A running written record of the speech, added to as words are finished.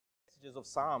messages of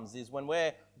Psalms is when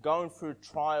we're going through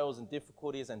trials and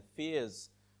difficulties and fears,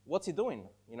 what's he doing?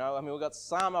 You know, I mean, we've got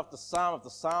psalm after psalm after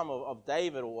psalm of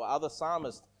David or other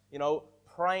psalmists, you know,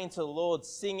 praying to the Lord,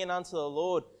 singing unto the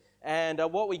Lord. And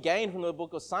what we gain from the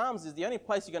book of Psalms is the only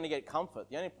place you're going to get comfort,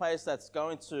 the only place that's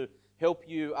going to help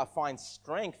you find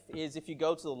strength is if you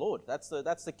go to the Lord. That's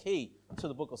the key to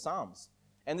the book of Psalms.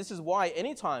 And this is why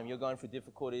anytime you're going through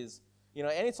difficulties, you know,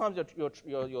 anytime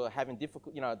you're having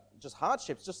difficult, you know, just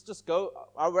hardships, just go.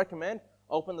 I recommend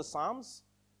open the Psalms.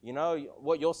 You know,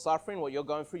 what you're suffering, what you're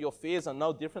going through, your fears are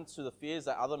no different to the fears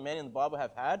that other men in the Bible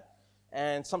have had.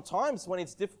 And sometimes when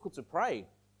it's difficult to pray,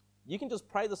 you can just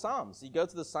pray the Psalms. You go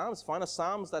to the Psalms, find a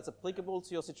Psalms that's applicable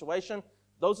to your situation.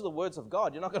 Those are the words of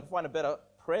God. You're not going to find a better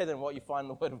prayer than what you find in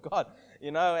the Word of God.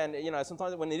 You know, and, you know,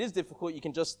 sometimes when it is difficult, you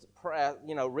can just pray,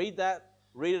 you know, read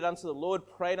it unto the Lord,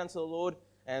 pray it unto the Lord,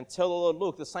 and tell the Lord,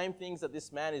 look, the same things that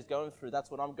this man is going through, that's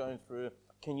what I'm going through.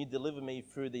 Can you deliver me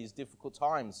through these difficult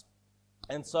times?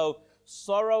 And so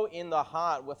sorrow in the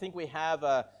heart, I think we have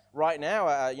right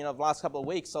now, you know, the last couple of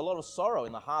weeks, a lot of sorrow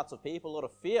in the hearts of people, a lot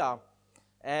of fear.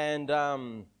 And,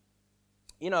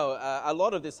 you know, a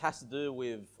lot of this has to do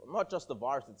with not just the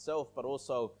virus itself, but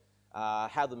also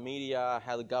how the media,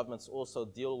 how the governments also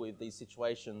deal with these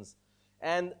situations.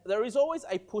 And there is always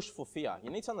a push for fear. You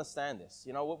need to understand this.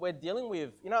 You know, what we're dealing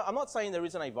with, you know, I'm not saying there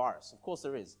isn't a virus. Of course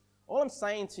there is. All I'm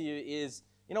saying to you is,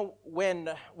 you know, when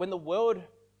the world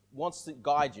wants to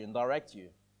guide you and direct you,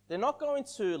 they're not going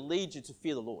to lead you to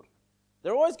fear the Lord.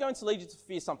 They're always going to lead you to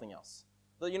fear something else.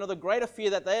 You know, the greater fear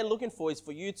that they're looking for is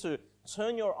for you to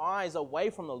turn your eyes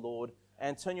away from the Lord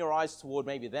and turn your eyes toward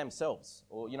maybe themselves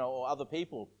or, you know, or other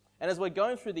people. And as we're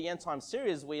going through the end time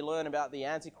series, we learn about the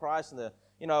Antichrist and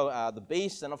the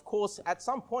beast. And of course, at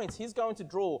some point, he's going to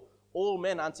draw all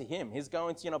men unto him. He's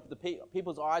going to, you know,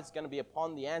 people's eyes are going to be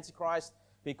upon the Antichrist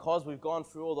because we've gone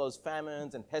through all those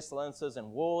famines and pestilences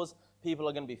and wars. People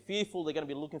are going to be fearful. They're going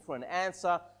to be looking for an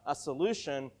answer, a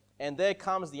solution. And there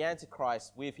comes the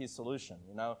Antichrist with his solution,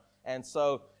 you know. And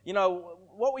so, you know,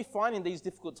 what we find in these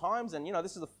difficult times, and, you know,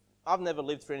 I've never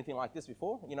lived through anything like this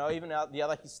before. You know, even the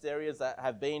other hysterias that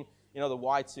have been, you know, the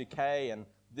Y2K and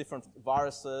different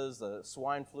viruses, the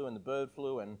swine flu and the bird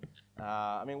flu. And,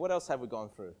 I mean, what else have we gone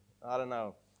through? I don't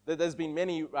know. There's been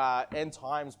many end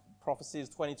times prophecies,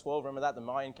 2012, remember that, the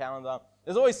Mayan calendar.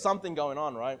 There's always something going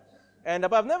on, right? And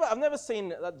but I've never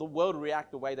seen the world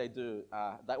react the way they do,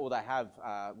 they have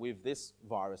with this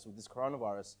virus, with this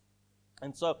coronavirus.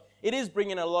 And so it is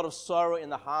bringing a lot of sorrow in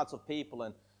the hearts of people.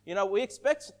 And, you know, we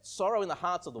expect sorrow in the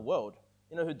hearts of the world,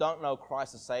 you know, who don't know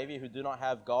Christ as Savior, who do not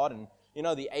have God. And, you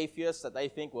know, the atheists that they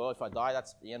think, well, if I die,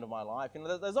 that's the end of my life. You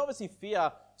know, there's obviously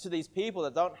fear to these people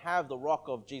that don't have the rock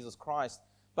of Jesus Christ.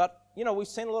 But, you know, we've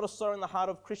seen a lot of sorrow in the heart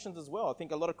of Christians as well. I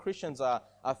think a lot of Christians are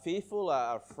fearful,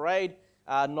 are afraid,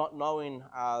 not knowing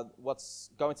what's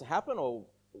going to happen, or,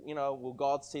 you know, will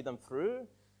God see them through?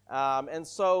 And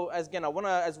so, again, I want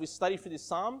to, as we study through this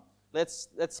psalm, let's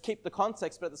keep the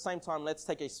context, but at the same time, let's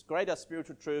take a greater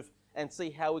spiritual truth and see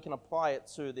how we can apply it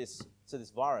to this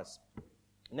virus.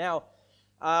 Now,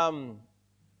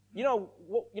 you know,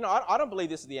 I don't believe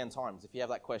this is the end times. If you have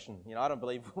that question, you know, I don't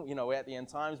believe, you know, we're at the end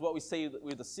times. What we see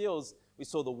with the seals, we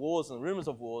saw the wars and rumors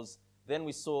of wars. Then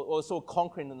we saw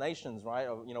conquering the nations, right?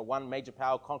 Or, you know, one major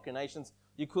power conquering nations.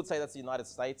 You could say that's the United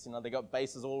States. You know, they got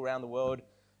bases all around the world.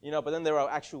 You know, but then there are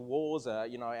actual wars,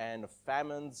 you know, and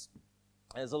famines.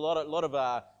 There's a lot of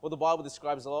what the Bible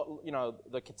describes a lot. You know,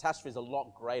 the catastrophe is a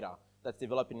lot greater that's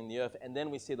developing in the earth, and then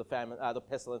we see the famine, the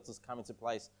pestilences come into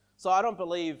place. So I don't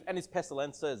believe, and it's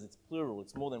pestilences, it's plural,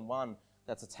 it's more than one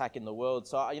that's attacking the world.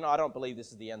 So, you know, I don't believe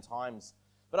this is the end times.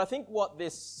 But I think what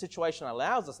this situation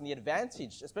allows us, and the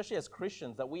advantage, especially as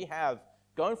Christians, that we have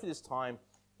going through this time,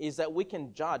 is that we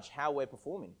can judge how we're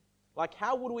performing. Like,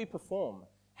 how would we perform?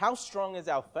 How strong is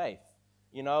our faith?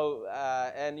 You know,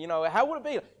 and, you know, how would it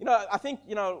be? You know, I think,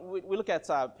 you know, we look at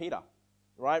Peter,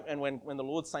 right? And when the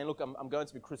Lord's saying, look, I'm going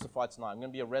to be crucified tonight. I'm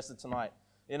going to be arrested tonight.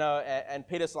 You know, and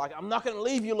Peter's like, I'm not going to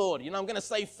leave you, Lord. You know, I'm going to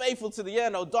stay faithful to the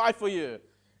end. I'll die for you.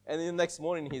 And then the next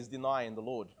morning, he's denying the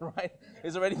Lord, right?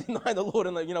 He's already denying the Lord.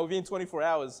 And, you know, within 24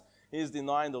 hours, he's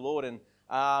denying the Lord. And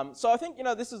so I think, you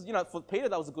know, this is, you know, for Peter,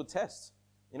 that was a good test.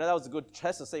 You know, that was a good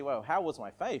test to see, well, how was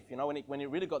my faith? You know, when it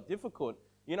really got difficult,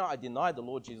 you know, I denied the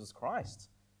Lord Jesus Christ.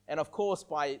 And of course,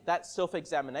 by that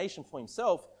self-examination for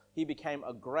himself, he became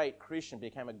a great Christian,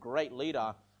 became a great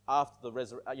leader after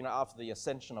the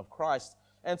ascension of Christ.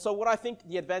 And so what I think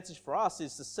the advantage for us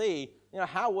is to see, you know,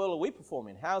 how well are we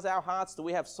performing? How's our hearts? Do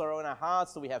we have sorrow in our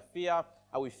hearts? Do we have fear?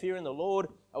 Are we fearing the Lord?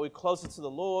 Are we closer to the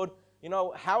Lord? You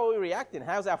know, how are we reacting?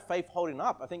 How's our faith holding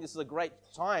up? I think this is a great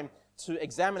time to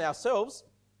examine ourselves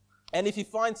And if you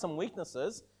find some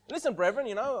weaknesses, listen,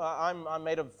 brethren, I'm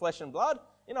made of flesh and blood.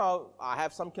 I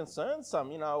have some concerns. I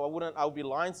would be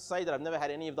lying to say that I've never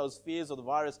had any of those fears of the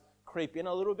virus creep in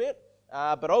a little bit.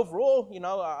 But overall,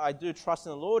 I do trust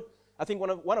in the Lord. I think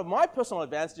one of my personal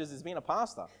advantages is being a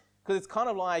pastor, because it's kind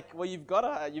of like, well, you've got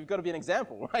to be an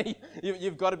example, right?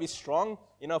 You've got to be strong,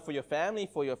 for your family,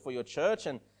 for your church,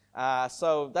 and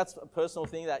so that's a personal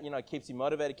thing that keeps you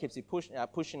motivated, keeps you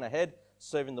pushing ahead,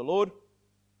 serving the Lord.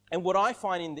 And what I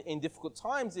find in difficult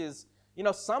times is,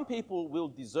 some people will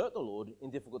desert the Lord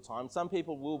in difficult times. Some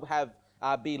people will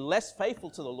be less faithful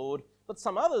to the Lord, but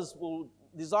some others will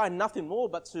desire nothing more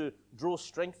but to draw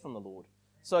strength from the Lord.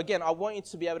 So again, I want you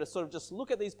to be able to sort of just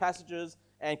look at these passages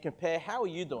and compare, how are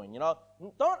you doing?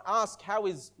 Don't ask, how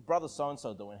is brother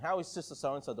so-and-so doing? How is sister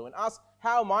so-and-so doing? Ask,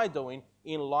 how am I doing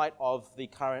in light of the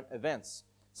current events?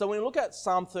 So when we look at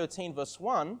Psalm 13, verse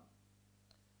 1,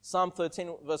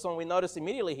 we notice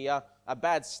immediately here a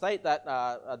bad state that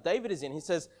David is in. He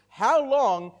says, how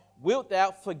long wilt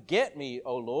thou forget me,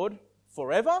 O Lord,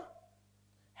 forever?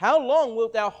 How long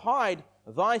wilt thou hide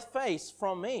thy face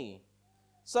from me?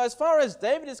 So as far as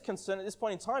David is concerned at this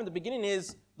point in time, the beginning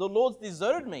is, the Lord's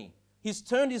deserted me. He's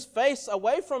turned his face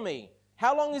away from me.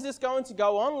 How long is this going to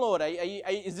go on, Lord?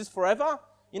 Is this forever?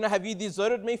 Have you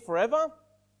deserted me forever?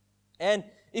 And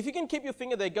if you can keep your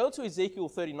finger there, go to Ezekiel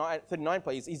 39,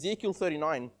 please. Ezekiel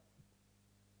 39.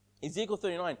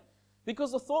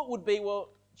 Because the thought would be, well,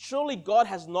 surely God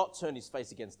has not turned his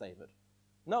face against David.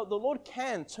 No, the Lord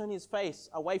can turn his face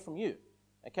away from you.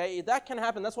 Okay, that can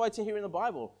happen. That's why it's here in the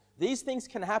Bible. These things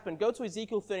can happen. Go to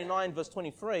Ezekiel 39, verse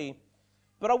 23.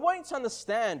 But I want you to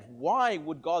understand, why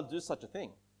would God do such a thing?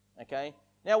 Okay?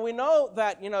 Now, we know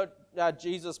that,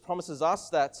 Jesus promises us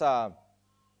that,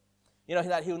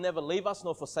 that he'll never leave us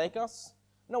nor forsake us.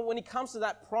 When it comes to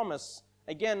that promise,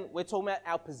 again, we're talking about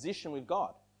our position with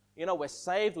God. We're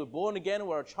saved, we're born again,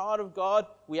 we're a child of God,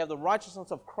 we have the righteousness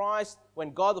of Christ.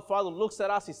 When God the Father looks at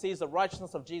us, he sees the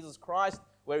righteousness of Jesus Christ.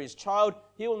 We're his child.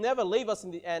 He will never leave us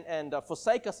and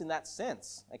forsake us in that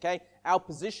sense, okay? Our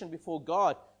position before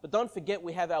God. But don't forget,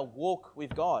 we have our walk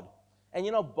with God. And,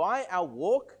 by our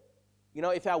walk,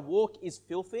 if our walk is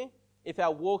filthy, if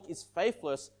our walk is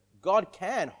faithless, God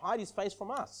can hide his face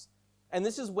from us. And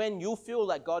this is when you'll feel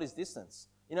that God is distant.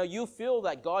 You feel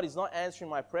that God is not answering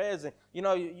my prayers. And,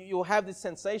 you'll have this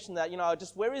sensation that,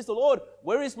 just where is the Lord?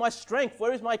 Where is my strength?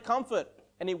 Where is my comfort?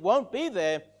 And it won't be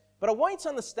there. But I want you to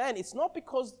understand, it's not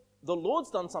because the Lord's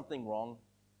done something wrong.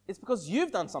 It's because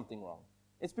you've done something wrong.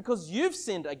 It's because you've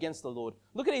sinned against the Lord.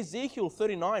 Look at Ezekiel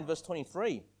 39, verse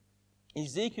 23.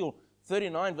 Ezekiel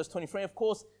 39, verse 23. Of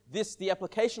course, the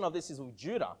application of this is with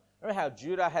Judah. Remember how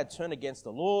Judah had turned against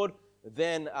the Lord?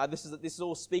 Then this is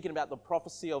all speaking about the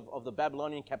prophecy of the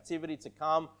Babylonian captivity to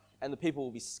come, and the people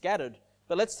will be scattered.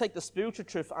 But let's take the spiritual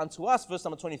truth unto us, verse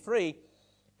number 23.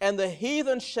 And the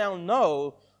heathen shall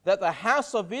know that the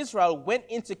house of Israel went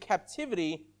into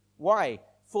captivity. Why?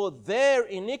 For their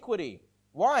iniquity.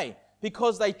 Why?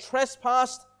 Because they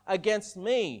trespassed against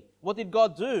me. What did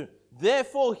God do?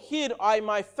 Therefore hid I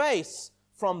my face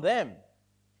from them.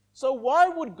 So why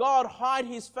would God hide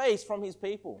his face from his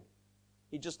people?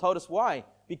 He just told us why.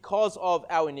 Because of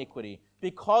our iniquity.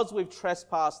 Because we've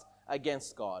trespassed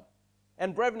against God.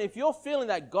 And brethren, if you're feeling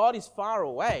that God is far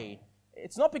away,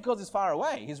 it's not because he's far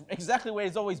away. He's exactly where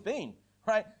he's always been.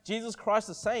 Right? Jesus Christ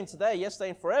the same today, yesterday,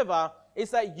 and forever.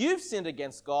 It's that you've sinned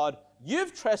against God.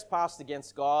 You've trespassed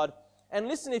against God. And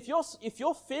listen, if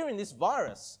you're fearing this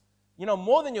virus,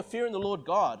 more than you're fearing the Lord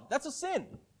God, that's a sin.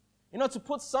 To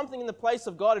put something in the place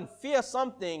of God and fear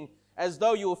something as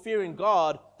though you were fearing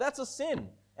God, that's a sin.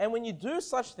 And when you do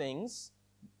such things,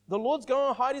 the Lord's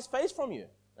going to hide his face from you.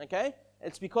 Okay?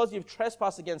 It's because you've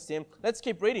trespassed against him. Let's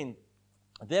keep reading.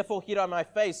 Therefore hid I my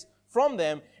face from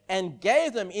them, and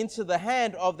gave them into the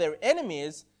hand of their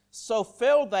enemies, so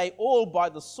fell they all by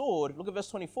the sword. Look at verse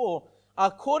 24.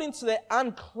 According to their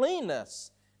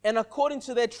uncleanness and according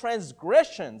to their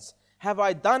transgressions have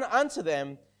I done unto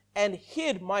them, and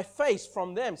hid my face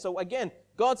from them. So again,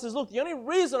 God says, look, the only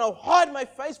reason I'll hide my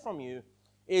face from you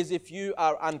is if you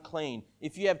are unclean,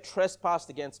 if you have trespassed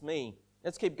against me.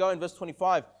 Let's keep going, verse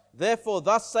 25. Therefore,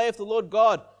 thus saith the Lord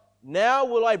God, now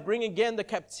will I bring again the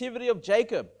captivity of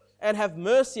Jacob, and have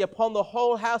mercy upon the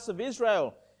whole house of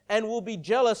Israel, and will be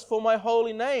jealous for my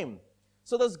holy name.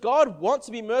 So does God want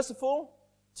to be merciful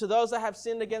to those that have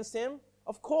sinned against him?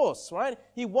 Of course, right?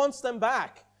 He wants them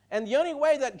back. And the only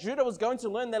way that Judah was going to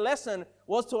learn their lesson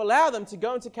was to allow them to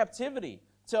go into captivity,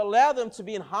 to allow them to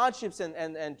be in hardships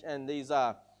and these,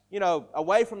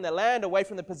 away from their land, away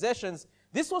from their possessions.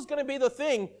 This was going to be the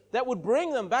thing that would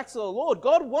bring them back to the Lord.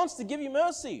 God wants to give you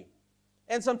mercy.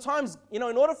 And sometimes, in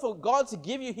order for God to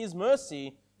give you his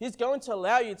mercy, he's going to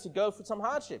allow you to go through some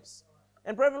hardships.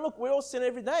 And brethren, look, we all sin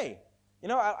every day.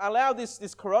 Allow this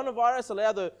coronavirus,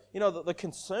 allow the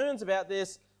concerns about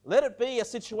this. Let it be a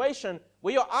situation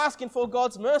where you're asking for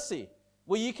God's mercy,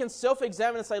 where you can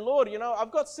self-examine and say, Lord,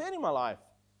 I've got sin in my life.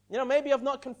 Maybe I've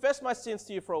not confessed my sins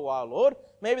to you for a while, Lord.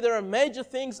 Maybe there are major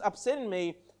things upsetting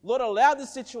me. Lord, allow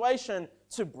this situation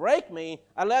to break me.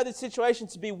 Allow this situation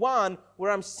to be one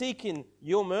where I'm seeking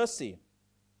your mercy.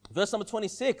 Verse number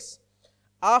 26.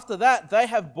 After that, they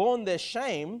have borne their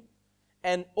shame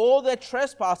and all their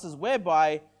trespasses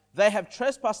whereby they have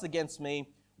trespassed against me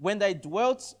when they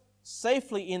dwelt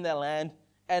safely in their land,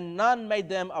 and none made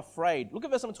them afraid. Look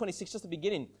at verse number 26, just the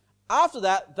beginning. After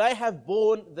that, they have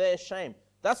borne their shame.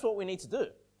 That's what we need to do,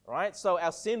 right? So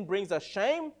our sin brings us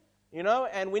shame,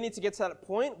 and we need to get to that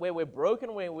point where we're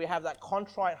broken, where we have that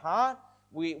contrite heart.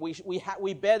 We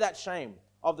bear that shame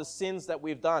of the sins that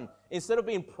we've done. Instead of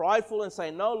being prideful and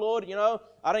saying, no, Lord,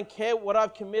 I don't care what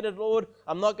I've committed, Lord.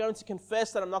 I'm not going to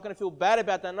confess that. I'm not going to feel bad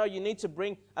about that. No, you need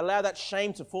to allow that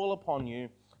shame to fall upon you.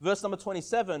 Verse number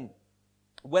 27,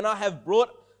 when I have brought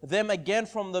them again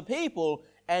from the people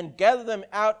and gathered them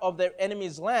out of their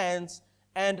enemies' lands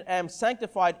and am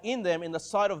sanctified in them in the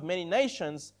sight of many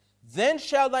nations, then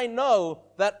shall they know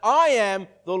that I am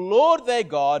the Lord their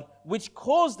God, which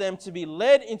caused them to be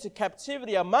led into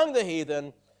captivity among the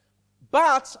heathen.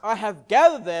 But I have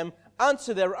gathered them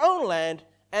unto their own land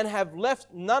and have left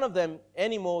none of them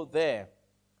any more there.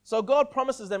 So God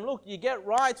promises them, look, you get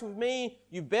right with me,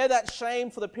 you bear that shame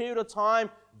for the period of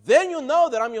time, then you'll know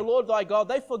that I'm your Lord thy God.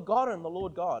 They've forgotten the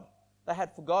Lord God. They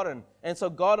had forgotten. And so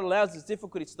God allows this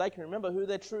difficulty so they can remember who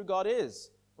their true God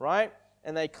is, right?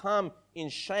 And they come in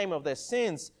shame of their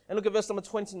sins. And look at verse number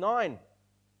 29.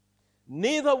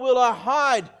 Neither will I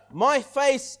hide my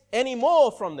face any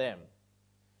more from them,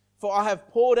 for I have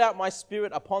poured out my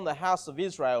spirit upon the house of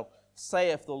Israel,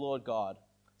 saith the Lord God.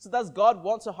 So does God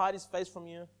want to hide his face from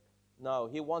you? No,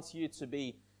 he wants you to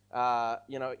be,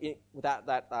 with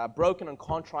that broken and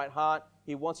contrite heart.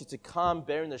 He wants you to come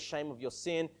bearing the shame of your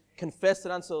sin, confess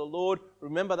it unto the Lord,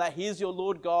 remember that he is your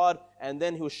Lord God, and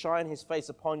then he will shine his face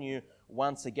upon you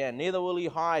once again. Neither will he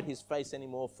hide his face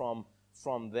anymore from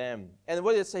them. And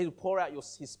what did it say? He'll pour out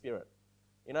his spirit.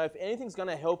 If anything's going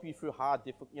to help you through hard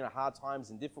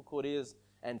times and difficulties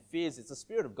and fears, it's the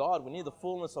Spirit of God. We need the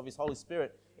fullness of his Holy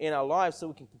Spirit in our lives so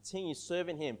we can continue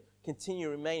serving him, continue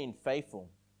remaining faithful.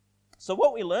 So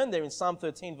what we learned there in Psalm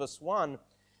 13 verse 1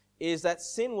 is that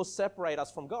sin will separate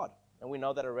us from God. And we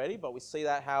know that already, but we see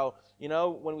that how,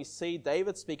 when we see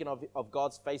David speaking of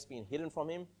God's face being hidden from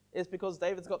him, it's because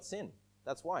David's got sin.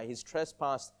 That's why. He's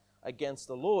trespassed against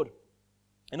the Lord.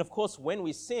 And of course, when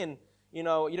we sin, you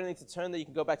don't need to turn there. You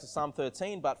can go back to Psalm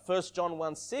 13, but 1 John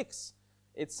 1:6,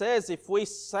 it says, if we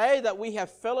say that we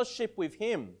have fellowship with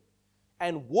him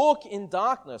and walk in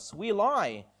darkness, we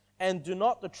lie and do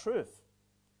not the truth.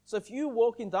 So if you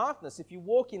walk in darkness, if you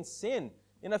walk in sin,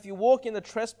 if you walk in the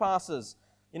trespasses,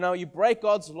 you break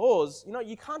God's laws,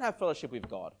 you can't have fellowship with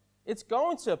God. It's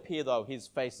going to appear, though, his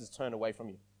face is turned away from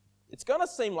you. It's going to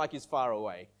seem like he's far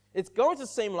away. It's going to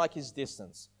seem like he's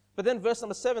distant. But then verse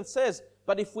number 7 says,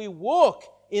 but if we walk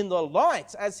in the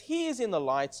light, as he is in the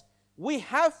light, we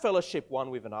have fellowship one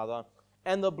with another,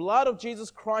 and the blood of Jesus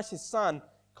Christ, his Son,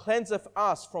 cleanseth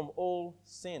us from all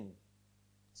sin.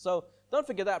 So don't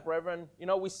forget that, brethren.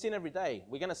 We sin every day.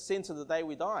 We're going to sin to the day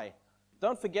we die.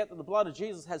 Don't forget that the blood of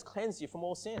Jesus has cleansed you from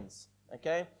all sins,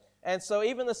 okay? And so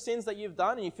even the sins that you've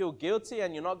done and you feel guilty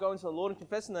and you're not going to the Lord and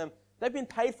confessing them, they've been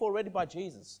paid for already by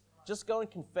Jesus. Just go and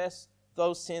confess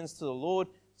those sins to the Lord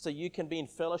so you can be in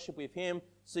fellowship with him,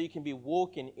 so you can be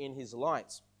walking in his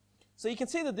light. So you can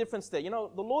see the difference there. The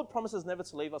Lord promises never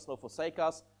to leave us nor forsake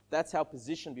us. That's our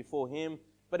position before him.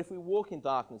 But if we walk in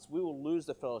darkness, we will lose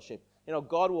the fellowship.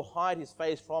 God will hide his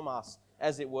face from us,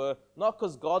 as it were, not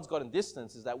because God's gotten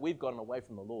distance, is that we've gotten away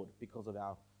from the Lord because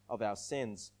of our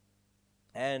sins.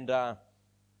 And,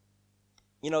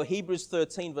 Hebrews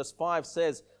 13 verse 5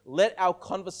 says, let our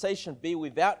conversation be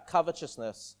without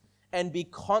covetousness, and be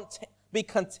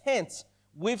content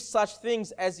with such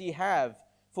things as ye have.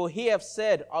 For he hath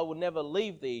said, I will never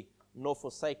leave thee nor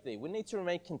forsake thee. We need to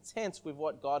remain content with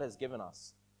what God has given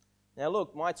us. Now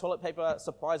look, my toilet paper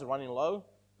supplies are running low.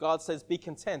 God says, be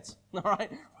content, all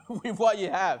right, with what you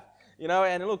have.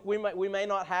 And look, we may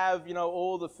not have,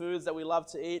 all the foods that we love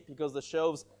to eat because the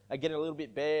shelves are getting a little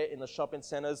bit bare in the shopping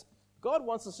centers. God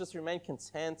wants us just to remain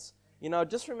content.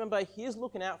 Just remember, he's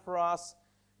looking out for us.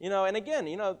 And again,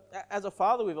 as a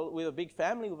father with a big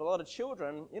family, with a lot of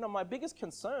children, my biggest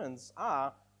concerns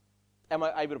are, am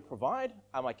I able to provide?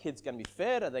 Are my kids going to be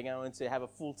fed? Are they going to have a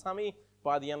full tummy?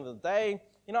 by the end of the day.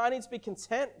 I need to be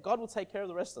content. God will take care of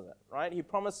the rest of it, right? He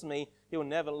promised me he will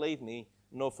never leave me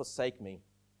nor forsake me.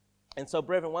 And so,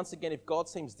 brethren, once again, if God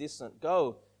seems distant,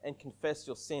 go and confess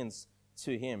your sins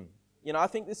to him. I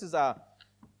think this is an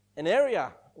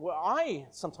area where I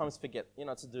sometimes forget,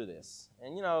 to do this.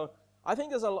 And, I think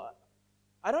there's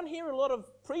I don't hear a lot of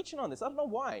preaching on this. I don't know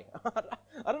why.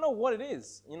 I don't know what it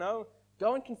is,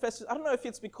 Go and confess. I don't know if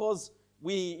it's because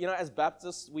we, as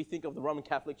Baptists, we think of the Roman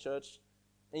Catholic Church,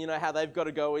 and how they've got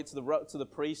to go into to the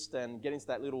priest and get into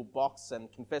that little box and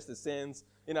confess their sins,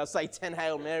 say 10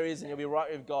 Hail Marys and you'll be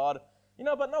right with God.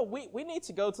 But no, we need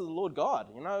to go to the Lord God.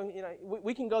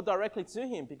 We can go directly to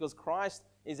him because Christ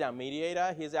is our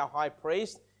mediator. He is our high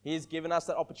priest. He has given us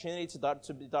that opportunity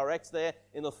to be direct there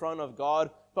in the throne of God.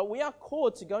 But we are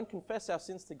called to go and confess our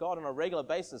sins to God on a regular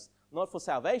basis, not for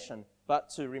salvation, but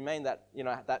to remain that,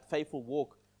 that faithful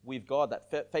walk with God,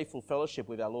 that faithful fellowship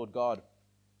with our Lord God.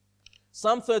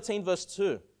 Psalm 13 verse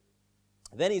 2.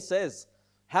 Then he says,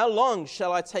 how long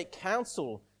shall I take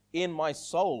counsel in my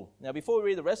soul? Now before we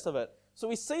read the rest of it, so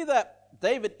we see that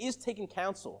David is taking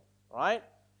counsel, right?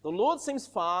 The Lord seems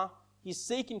far. He's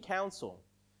seeking counsel.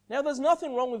 Now there's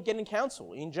nothing wrong with getting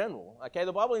counsel in general, okay?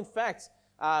 The Bible in fact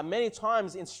many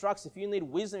times instructs if you need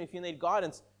wisdom, if you need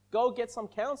guidance, go get some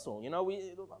counsel.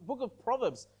 The book of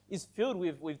Proverbs is filled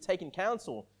with taking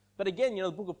counsel. But again,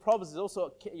 the book of Proverbs is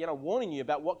also, warning you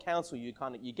about what counsel you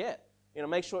get.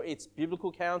 Make sure it's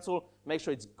biblical counsel, make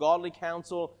sure it's godly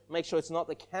counsel, make sure it's not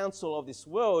the counsel of this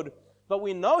world. But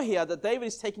we know here that David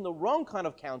is taking the wrong kind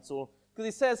of counsel because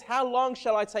he says, how long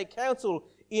shall I take counsel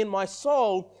in my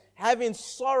soul, having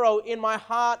sorrow in my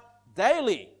heart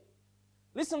daily?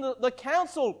 Listen, the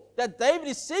counsel that David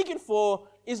is seeking for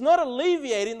is not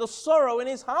alleviating the sorrow in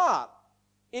his heart.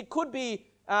 It could be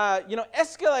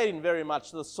escalating very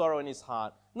much the sorrow in his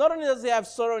heart. Not only does he have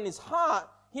sorrow in his heart,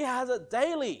 he has it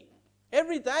daily.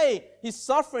 Every day he's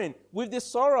suffering with this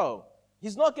sorrow.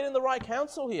 He's not getting the right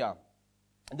counsel here.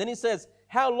 And then he says,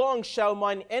 how long shall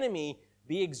mine enemy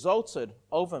be exalted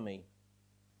over me?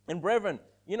 And brethren,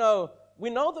 we know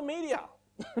the media.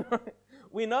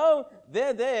 We know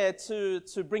they're there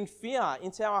to bring fear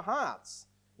into our hearts.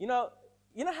 You know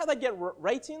how they get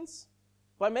ratings?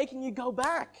 By making you go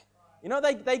back.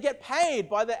 They get paid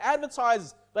by the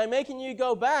advertisers by making you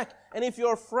go back. And if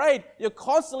you're afraid, you're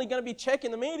constantly going to be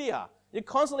checking the media. You're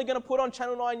constantly going to put on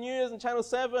Channel 9 News and Channel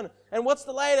 7. And what's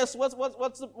the latest?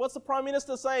 What's the Prime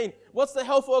Minister saying? What's the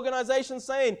health organization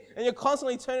saying? And you're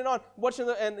constantly turning on, watching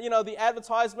the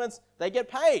advertisements. They get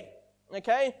paid.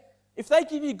 Okay? If they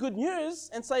give you good news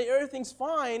and say everything's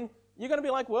fine, you're going to be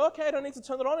like, well, okay, I don't need to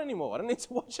turn it on anymore. I don't need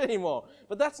to watch it anymore.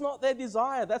 But that's not their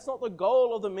desire. That's not the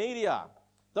goal of the media.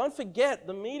 Don't forget,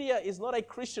 the media is not a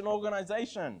Christian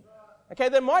organization. Okay,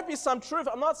 there might be some truth.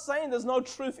 I'm not saying there's no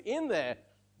truth in there,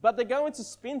 but they're going to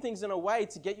spin things in a way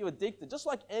to get you addicted. Just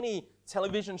like any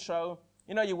television show.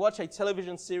 You watch a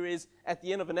television series, at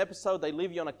the end of an episode, they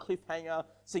leave you on a cliffhanger,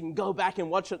 so you can go back and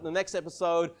watch it in the next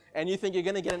episode, and you think you're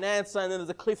going to get an answer, and then there's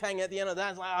a cliffhanger at the end of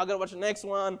that. It's like, I've got to watch the next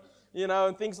one,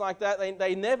 and things like that.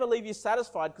 They never leave you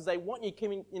satisfied because they want you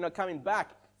coming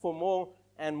back for more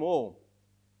and more.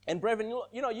 And brethren,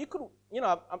 you're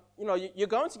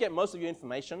going to get most of your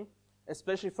information,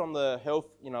 especially from the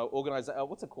health, organization.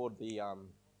 What's it called? The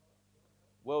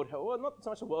World Health. Well, not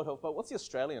so much the World Health, but what's the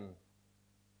Australian?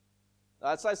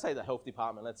 Let's say the health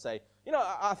department. Let's say,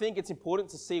 I think it's important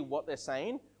to see what they're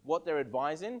saying, what they're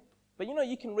advising. But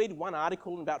you can read one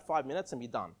article in about 5 minutes and be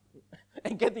done,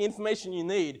 and get the information you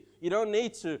need. You don't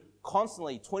need to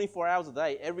constantly, 24 hours a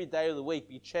day, every day of the week,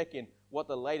 be checking what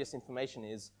the latest information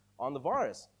is on the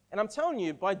virus. And I'm telling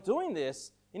you, by doing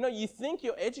this, you think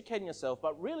you're educating yourself,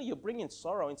 but really you're bringing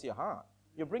sorrow into your heart.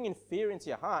 You're bringing fear into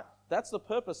your heart. That's the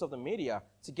purpose of the media,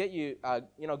 to get you,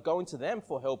 going to them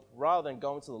for help rather than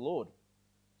going to the Lord.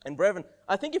 And brethren,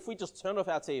 I think if we just turned off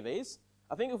our TVs,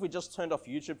 I think if we just turned off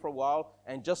YouTube for a while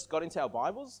and just got into our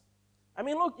Bibles,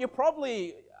 look, you're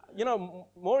probably,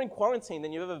 more in quarantine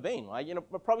than you've ever been, right?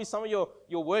 Probably some of your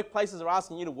workplaces are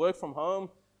asking you to work from home.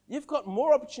 You've got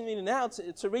more opportunity now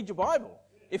to read your Bible.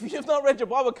 If you've not read your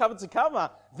Bible cover to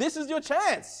cover, this is your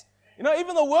chance.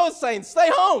 Even the world's saying, stay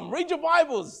home, read your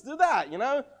Bibles, do that,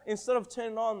 instead of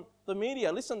turning on the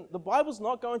media. Listen, the Bible's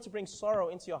not going to bring sorrow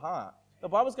into your heart. The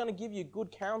Bible's going to give you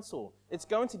good counsel. It's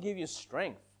going to give you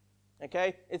strength,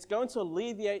 okay? It's going to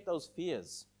alleviate those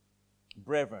fears,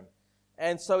 brethren.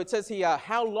 And so it says here,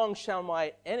 how long shall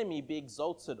my enemy be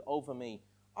exalted over me?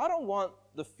 I don't want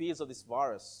the fears of this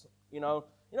virus,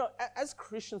 as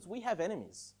Christians, we have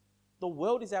enemies. The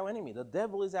world is our enemy. The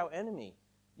devil is our enemy.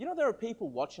 There are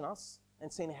people watching us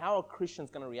and saying, how are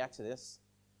Christians going to react to this?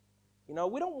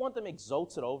 we don't want them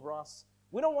exalted over us.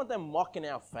 We don't want them mocking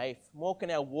our faith,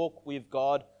 mocking our walk with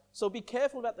God. So be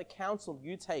careful about the counsel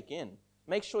you take in.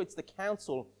 Make sure it's the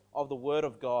counsel of the Word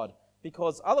of God.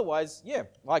 Because otherwise,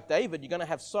 like David, you're going to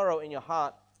have sorrow in your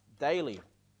heart daily.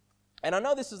 And I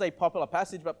know this is a popular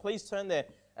passage, but please turn there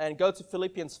and go to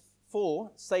Philippians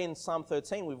 4. Say in Psalm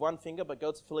 13 with one finger, but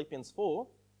go to Philippians 4.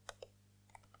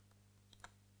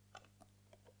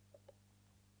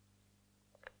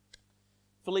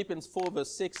 Philippians 4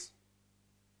 verse 6.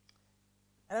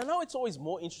 And I know it's always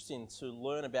more interesting to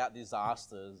learn about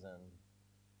disasters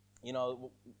and,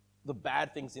 the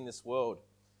bad things in this world.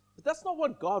 But that's not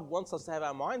what God wants us to have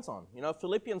our minds on.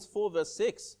 Philippians 4 verse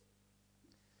 6.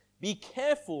 Be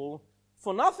careful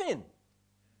for nothing.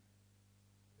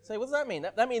 Say, what does that mean?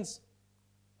 That means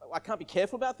I can't be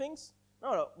careful about things?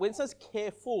 No. When it says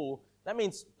careful, that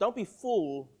means don't be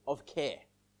full of care.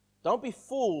 Don't be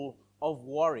full of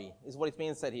worry, is what it's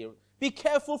being said here. Be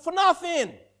careful for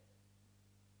nothing.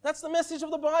 That's the message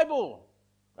of the Bible.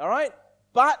 All right?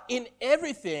 But in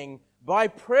everything, by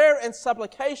prayer and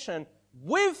supplication,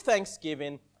 with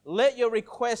thanksgiving, let your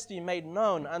requests be made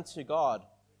known unto God.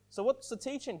 So what's the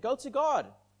teaching? Go to God.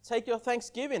 Take your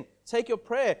thanksgiving. Take your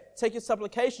prayer. Take your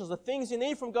supplications. The things you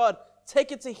need from God.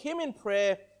 Take it to Him in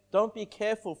prayer. Don't be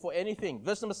careful for anything.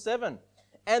 Verse number 7.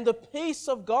 And the peace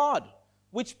of God,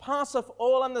 which passeth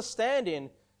all understanding,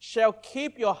 shall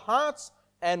keep your hearts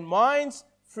and minds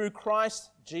through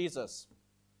Christ Jesus.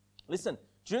 Listen,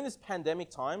 during this pandemic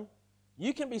time,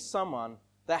 you can be someone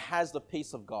that has the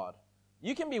peace of God.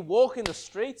 You can be walking the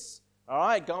streets, all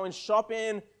right, going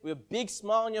shopping with a big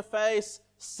smile on your face,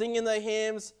 singing the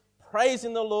hymns,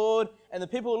 praising the Lord, and the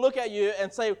people will look at you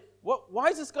and say, why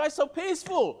is this guy so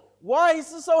peaceful? Why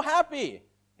is he so happy?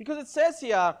 Because it says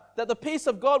here that the peace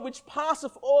of God which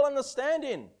passeth all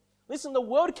understanding. Listen, the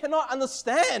world cannot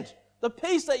understand the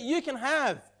peace that you can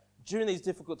have during these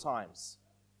difficult times.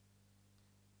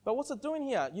 But what's it doing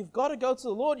here? You've got to go to the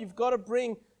Lord. You've got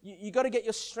to get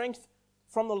your strength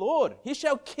from the Lord. He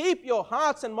shall keep your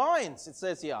hearts and minds, it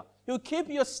says here. He'll keep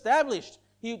you established.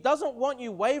 He doesn't want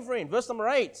you wavering. Verse number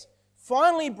 8.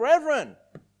 Finally, brethren,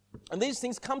 and these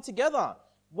things come together.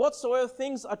 Whatsoever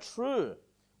things are true,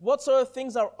 whatsoever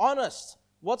things are honest,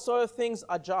 whatsoever things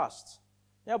are just.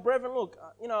 Now, brethren, look,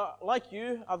 like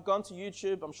you, I've gone to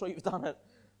YouTube. I'm sure you've done it.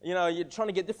 You're trying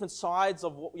to get different sides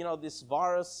of, this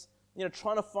virus,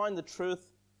 trying to find the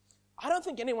truth. I don't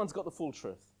think anyone's got the full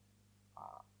truth.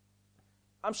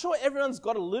 I'm sure everyone's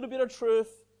got a little bit of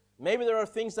truth. Maybe there are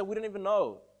things that we don't even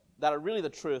know that are really the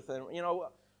truth. And,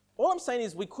 all I'm saying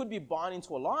is we could be buying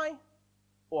into a lie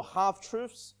or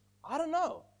half-truths. I don't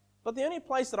know. But the only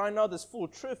place that I know there's full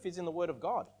truth is in the Word of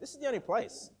God. This is the only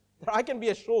place that I can be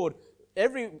assured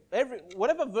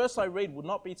whatever verse I read would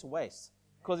not be to waste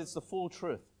because it's the full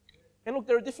truth. And look,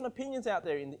 there are different opinions out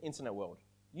there in the internet world.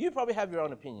 You probably have your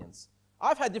own opinions.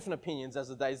 I've had different opinions as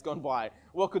the days gone by.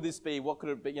 What could this be? What could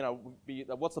it be?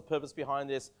 What's the purpose behind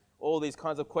this? All these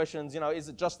kinds of questions. Is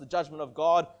it just the judgment of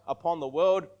God upon the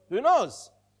world? Who knows?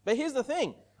 But here's the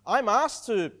thing. I'm asked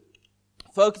to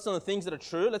focus on the things that are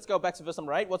true. Let's go back to verse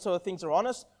number 8. Whatsoever things are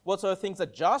honest, whatsoever things are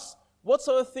just,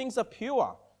 whatsoever things are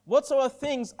pure, whatsoever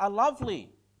things are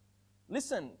lovely.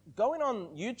 Listen, going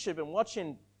on YouTube and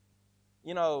watching,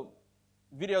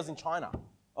 videos in China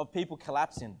of people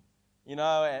collapsing,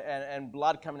 and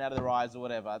blood coming out of their eyes or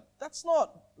whatever, that's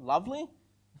not lovely.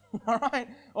 All right?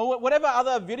 Or whatever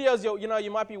other videos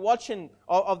you might be watching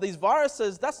of these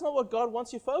viruses, that's not what God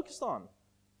wants you focused on.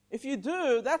 If you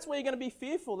do, that's where you're going to be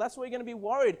fearful. That's where you're going to be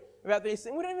worried about these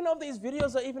things. We don't even know if these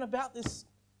videos are even about this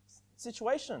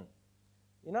situation.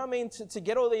 To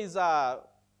get all these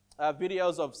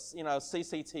videos of,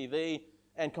 CCTV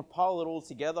and compile it all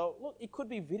together, look, it could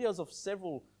be videos of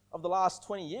several of the last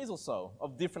 20 years or so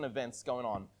of different events going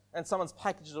on. And someone's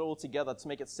packaged it all together to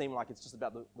make it seem like it's just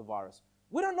about the virus.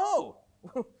 We don't know.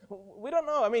 We don't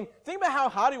know. Think about how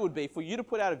hard it would be for you to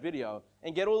put out a video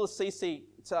and get all the CC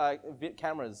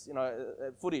cameras,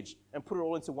 footage, and put it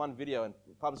all into one video and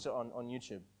publish it on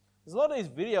YouTube. There's a lot of these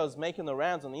videos making the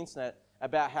rounds on the internet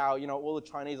about how, all the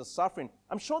Chinese are suffering.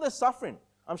 I'm sure they're suffering.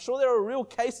 I'm sure there are real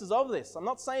cases of this. I'm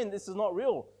not saying this is not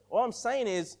real. All I'm saying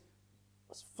is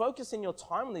focusing your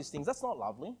time on these things. That's not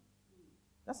lovely.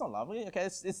 That's not lovely. Okay,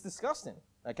 it's disgusting.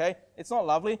 Okay, it's not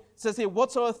lovely. It says here,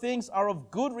 whatsoever things are of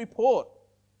good report,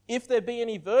 if there be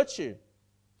any virtue,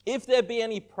 if there be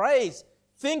any praise,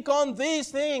 think on these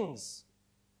things.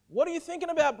 What are you thinking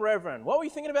about, brethren? What were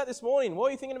you thinking about this morning? What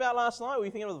were you thinking about last night? Were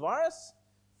you thinking of the virus?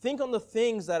 Think on the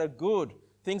things that are good,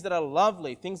 things that are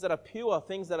lovely, things that are pure,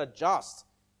 things that are just.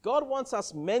 God wants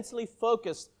us mentally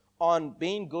focused on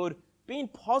being good, being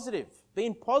positive,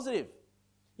 being positive.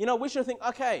 You know, we should think,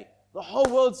 okay, the whole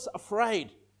world's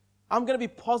afraid. I'm going to be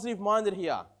positive-minded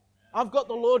here. I've got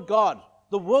the Lord God.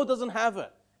 The world doesn't have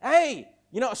it. Hey,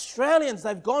 you know, Australians,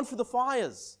 they've gone through the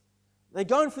fires. They're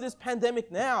going through this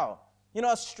pandemic now. You know,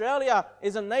 Australia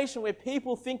is a nation where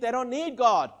people think they don't need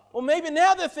God. Or maybe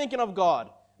now they're thinking of God.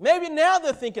 Maybe now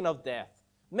they're thinking of death.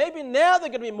 Maybe now they're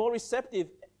going to be more receptive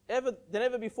than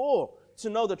ever before to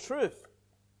know the truth.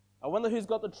 I wonder who's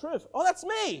got the truth. Oh, that's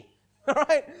me. All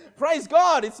right? Praise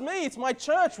God. It's me. It's my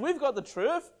church. We've got the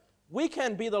truth. We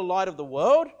can be the light of the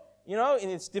world, you know, in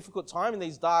this difficult time, in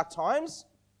these dark times.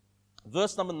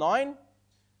 Verse number 9.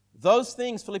 Those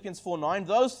things, Philippians 4:9,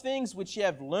 those things which ye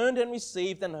have learned and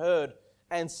received and heard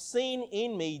and seen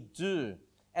in me do,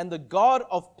 and the God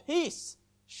of peace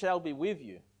shall be with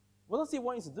you. What does he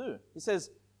want you to do? He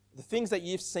says, the things that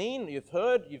you've seen, you've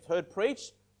heard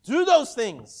preached, do those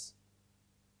things.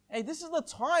 Hey, this is the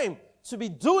time to be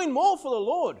doing more for the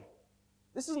Lord.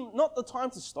 This is not the time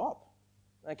to stop.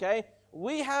 Okay?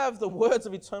 We have the words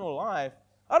of eternal life.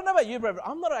 I don't know about you, but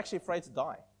I'm not actually afraid to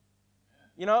die.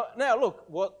 You know, now look,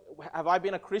 have I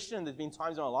been a Christian? There's been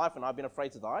times in my life when I've been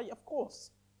afraid to die? Yeah, of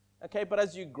course. Okay, but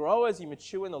as you grow, as you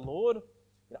mature in the Lord,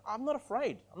 you know, I'm not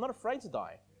afraid. I'm not afraid to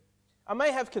die. I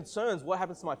may have concerns, what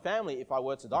happens to my family if I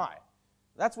were to die?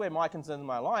 That's where my concerns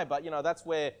might lie, but, you know, that's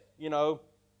where, you know,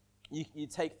 you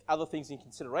take other things in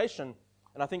consideration,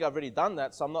 and I think I've already done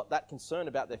that, so I'm not that concerned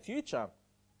about their future.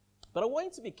 But I want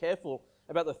you to be careful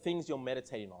about the things you're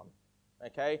meditating on,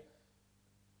 okay?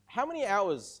 How many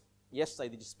hours yesterday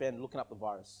did you spend looking up the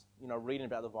virus, you know, reading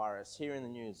about the virus, hearing the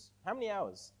news? How many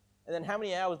hours? And then how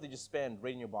many hours did you spend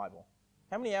reading your Bible?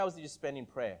 How many hours did you spend in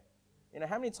prayer? You know,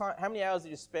 how many hours did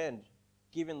you spend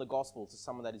giving the gospel to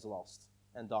someone that is lost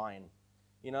and dying?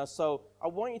 You know, so I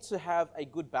want you to have a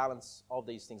good balance of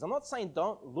these things. I'm not saying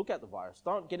don't look at the virus,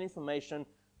 don't get information.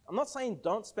 I'm not saying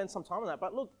don't spend some time on that,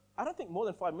 but look, I don't think more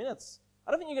than 5 minutes.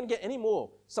 I don't think you're going to get any more.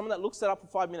 Someone that looks it up for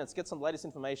 5 minutes, gets some latest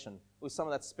information, with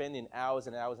someone that's spending hours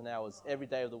and hours and hours every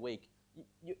day of the week.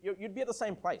 You'd be at the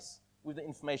same place with the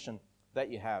information that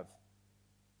you have.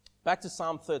 Back to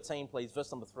Psalm 13, please,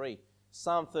 verse number 3.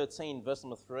 Psalm 13, verse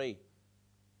number 3.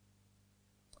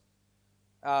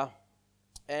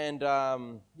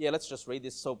 Let's just read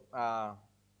this. So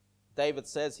David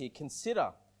says here,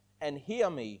 consider and hear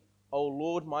me, O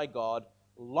Lord my God,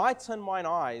 lighten mine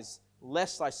eyes,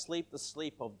 lest I sleep the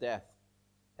sleep of death.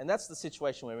 And that's the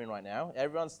situation we're in right now.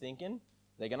 Everyone's thinking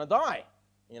they're going to die.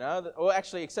 You know, or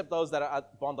actually, except those that are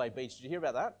at Bondi Beach. Did you hear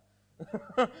about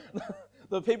that?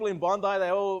 The people in Bondi, they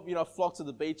all, you know, flocked to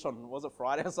the beach on, was it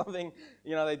Friday or something?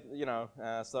 You know,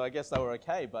 so I guess they were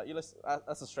okay. But you know,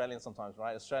 that's Australians sometimes,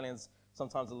 right? Australians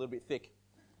sometimes a little bit thick.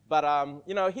 But,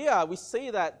 you know, here we see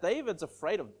that David's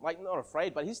afraid of, like, not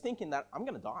afraid, but he's thinking that I'm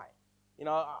going to die. You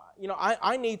know,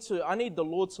 I need the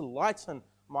Lord to lighten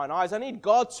mine eyes. I need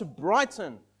God to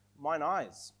brighten mine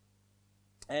eyes.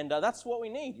 And that's what we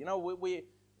need. You know,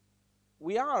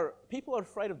 people are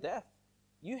afraid of death.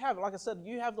 You have, like I said,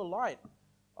 you have the light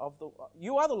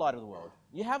you are the light of the world.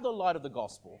 You have the light of the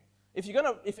gospel.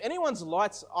 If anyone's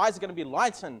eyes are going to be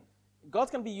lightened,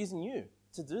 God's going to be using you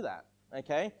to do that.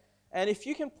 Okay? And if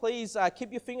you can please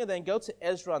keep your finger there and go to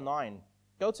Ezra 9.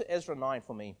 Go to Ezra 9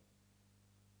 for me.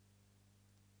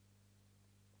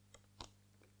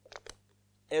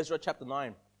 Ezra chapter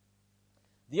 9.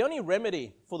 The only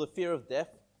remedy for the fear of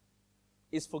death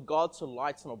is for God to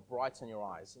lighten or brighten your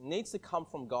eyes. It needs to come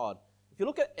from God. If you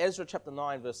look at Ezra chapter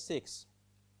 9, verse 6,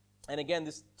 and again,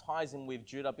 this ties in with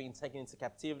Judah being taken into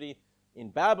captivity in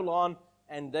Babylon,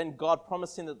 and then God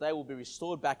promising that they will be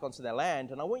restored back onto their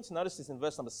land. And I want you to notice this in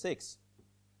verse number 6.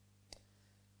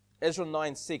 Ezra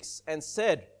 9:6, and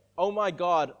said, O my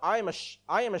God, I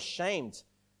am ashamed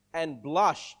and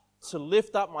blush to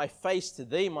lift up my face to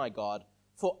thee, my God,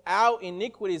 for our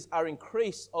iniquities are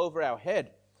increased over our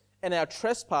head, and our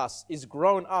trespass is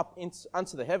grown up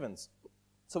unto the heavens.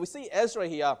 So we see Ezra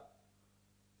here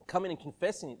coming and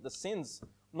confessing the sins,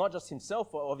 not just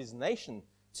himself, but of his nation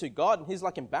to God. And he's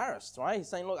like embarrassed, right? He's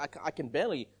saying, look,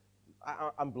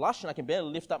 I'm blushing. I can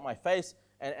barely lift up my face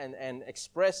and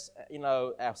express, you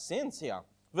know, our sins here.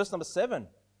 Verse number 7.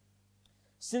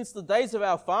 Since the days of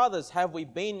our fathers have we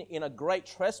been in a great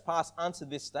trespass unto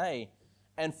this day,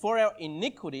 and for our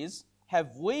iniquities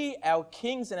have we, our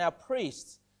kings and our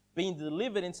priests, been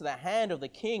delivered into the hand of the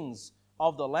kings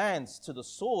of the lands, to the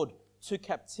sword, to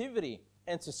captivity,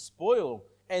 and to spoil,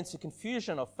 and to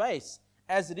confusion of face,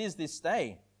 as it is this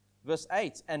day. Verse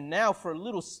 8, and now for a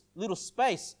little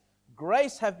space,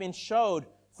 grace have been showed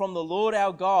from the Lord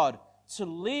our God, to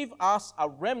leave us a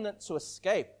remnant to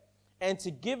escape, and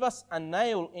to give us a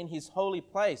nail in his holy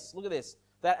place. Look at this.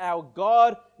 that our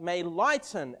God may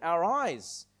lighten our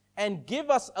eyes and give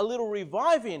us a little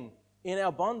reviving in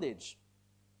our bondage.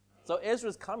 So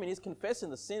Ezra's coming, he's confessing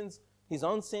the sins, his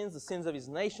own sins, the sins of his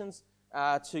nations,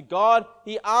 to God.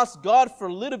 He asked God for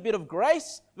a little bit of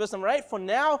grace. Verse number 8, for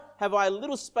now have I a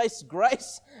little space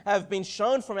grace have been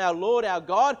shown from our Lord our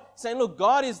God, saying, look,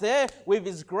 God is there with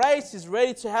his grace. He's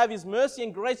ready to have his mercy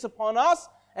and grace upon us.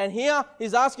 And here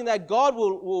he's asking that God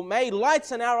will make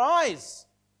lights in our eyes.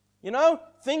 You know,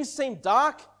 things seem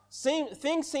dark,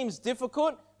 things seems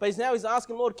difficult, but now he's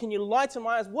asking, Lord, can you lighten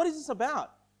my eyes? What is this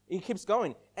about? He keeps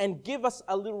going, and give us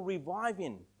a little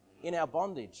reviving in our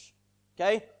bondage.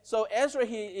 Okay, so Ezra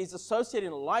here is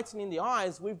associating lightening the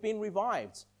eyes. We've been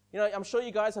revived. You know, I'm sure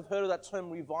you guys have heard of that term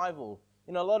revival.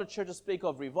 You know, a lot of churches speak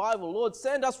of revival. Lord,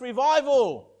 send us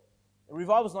revival.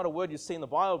 Revival is not a word you see in the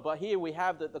Bible, but here we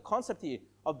have the concept here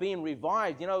of being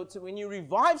revived. You know, when you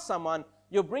revive someone,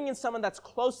 you're bringing someone that's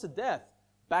close to death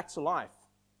back to life,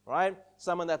 right?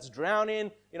 Someone that's drowning,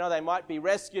 you know, they might be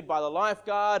rescued by the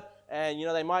lifeguard, and, you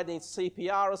know, they might need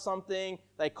CPR or something.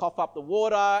 They cough up the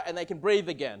water and they can breathe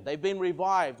again. They've been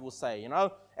revived, we'll say, you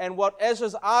know. And what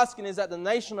Ezra's asking is that the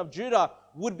nation of Judah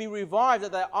would be revived,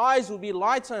 that their eyes would be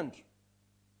lightened.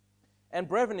 And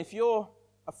brethren, if you're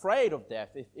afraid of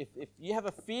death, if you have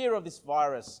a fear of this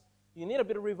virus, you need a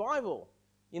bit of revival.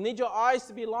 You need your eyes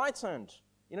to be lightened.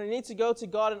 You know, you need to go to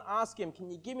God and ask him, can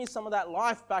you give me some of that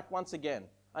life back once again?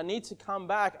 I need to come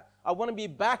back. I want to be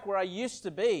back where I used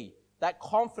to be. That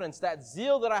confidence, that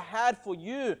zeal that I had for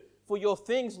you, for your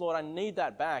things, Lord, I need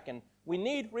that back. And we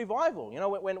need revival. You know,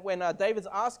 when David's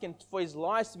asking for his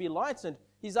lives to be lightened,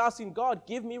 he's asking God,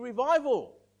 give me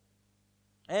revival.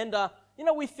 And, you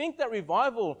know, we think that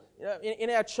revival, in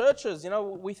our churches, you know,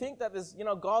 we think that there's, you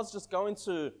know, God's just going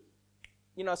to,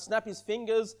 you know, snap his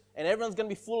fingers and everyone's going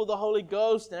to be full of the Holy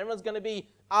Ghost and everyone's going to be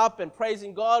up and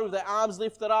praising God with their arms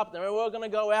lifted up. And we're all going to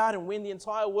go out and win the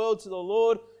entire world to the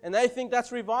Lord. And they think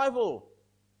that's revival.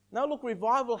 No, look,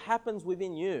 revival happens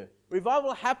within you.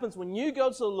 Revival happens when you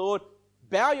go to the Lord,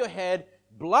 bow your head,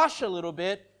 blush a little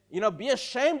bit, you know, be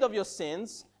ashamed of your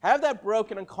sins, have that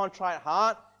broken and contrite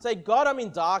heart. Say, God, I'm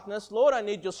in darkness. Lord, I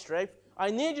need your strength. I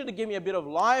need you to give me a bit of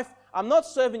life. I'm not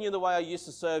serving you the way I used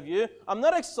to serve you. I'm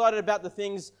not excited about the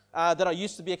things that I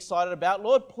used to be excited about.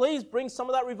 Lord, please bring some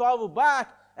of that revival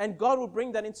back, and God will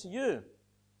bring that into you.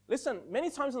 Listen, many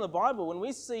times in the Bible, when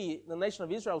we see the nation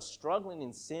of Israel struggling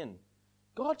in sin,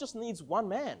 God just needs one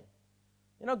man.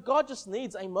 You know, God just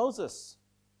needs a Moses.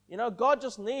 You know, God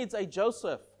just needs a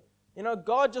Joseph. You know,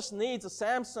 God just needs a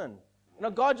Samson. You know,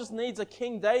 God just needs a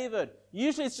King David.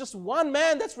 Usually it's just one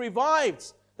man that's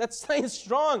revived, that's staying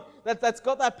strong, that's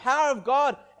got that power of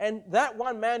God, and that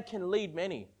one man can lead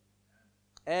many.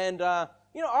 And,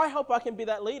 you know, I hope I can be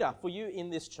that leader for you in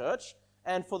this church.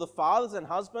 And for the fathers and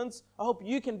husbands, I hope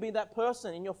you can be that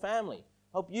person in your family.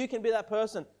 I hope you can be that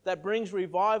person that brings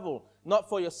revival, not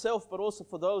for yourself, but also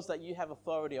for those that you have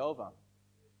authority over.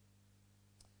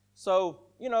 So,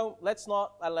 you know, let's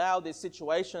not allow this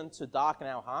situation to darken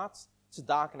our hearts, to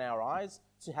darken our eyes,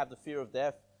 to have the fear of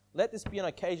death. Let this be an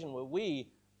occasion where we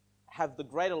have the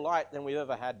greater light than we've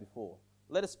ever had before.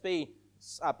 Let us be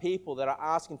people that are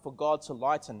asking for God to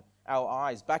lighten our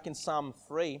eyes. Back in Psalm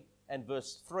 3 and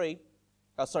verse 3,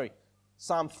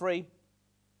 Psalm 3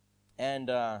 and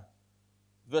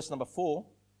verse number 4.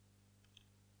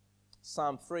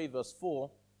 Psalm 3 verse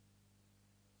 4.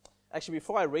 Actually,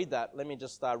 before I read that, let me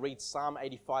just read Psalm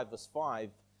 85 verse 5.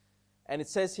 And it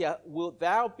says here, wilt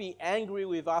thou be angry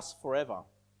with us forever?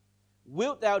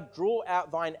 Wilt thou draw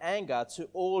out thine anger to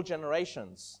all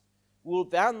generations?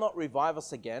 Wilt thou not revive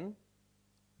us again,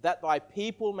 that thy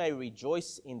people may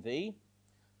rejoice in thee?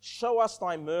 Show us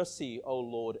thy mercy, O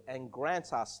Lord, and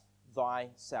grant us thy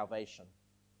salvation.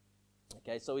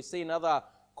 Okay, so we see another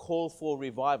call for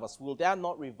revive us. Will thou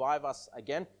not revive us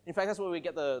again? In fact, that's where we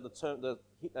get the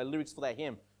lyrics for that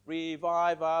hymn.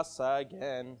 Revive us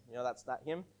again. You know, that's that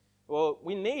hymn. Well,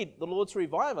 we need the Lord to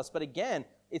revive us, but again,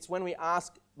 it's when we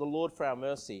ask the Lord for our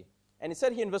mercy. And it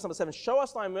said here in verse number 7, show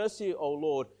us thy mercy, O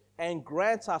Lord, and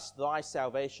grant us thy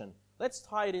salvation. Let's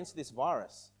tie it into this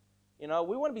virus. You know,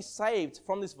 we want to be saved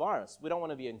from this virus. We don't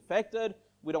want to be infected.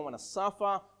 We don't want to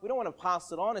suffer. We don't want to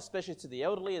pass it on, especially to the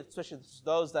elderly, especially to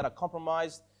those that are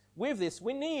compromised with this.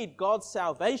 We need God's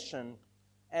salvation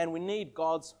and we need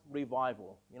God's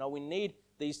revival. You know, we need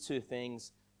these two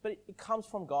things, but it comes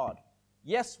from God.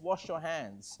 Yes, wash your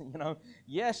hands. You know,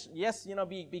 yes, you know,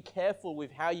 be careful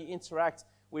with how you interact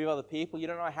with other people. You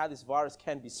don't know how this virus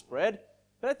can be spread.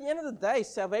 But at the end of the day,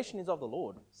 salvation is of the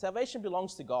Lord. Salvation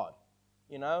belongs to God,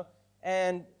 you know,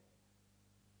 and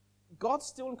God's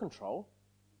still in control.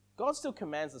 God still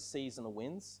commands the seas and the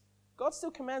winds. God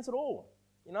still commands it all,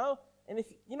 you know. And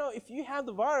if you have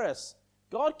the virus,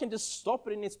 God can just stop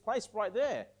it in its place right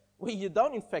there, where you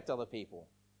don't infect other people.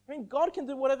 I mean, God can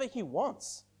do whatever He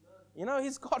wants. You know,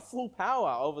 He's got full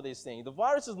power over this thing. The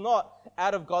virus is not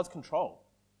out of God's control.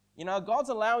 You know, God's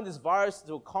allowing this virus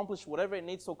to accomplish whatever it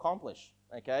needs to accomplish,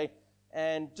 okay?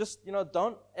 And just, you know,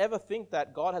 don't ever think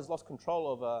that God has lost control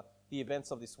over the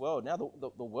events of this world. Now,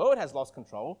 the world has lost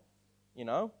control, you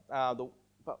know,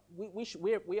 but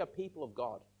we are people of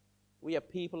God. We are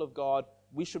people of God.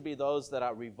 We should be those that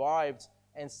are revived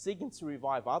and seeking to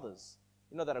revive others,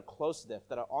 you know, that are close to death,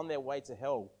 that are on their way to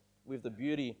hell with the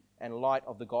beauty and light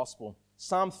of the gospel.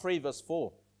 Psalm 3 verse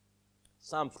 4.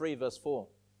 Psalm 3 verse 4.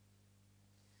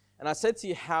 And I said to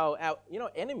you how our, you know,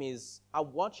 enemies are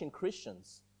watching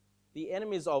Christians. The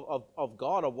enemies of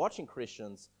God are watching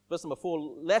Christians. Verse number 4,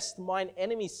 lest mine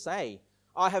enemies say,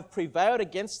 I have prevailed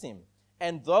against him,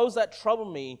 and those that trouble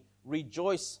me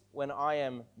rejoice when I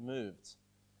am moved.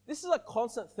 This is a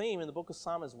constant theme in the book of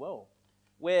Psalm as well,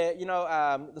 where, you know,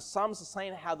 the Psalms are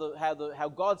saying how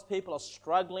God's people are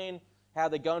struggling, how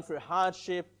they're going through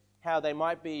hardship, how they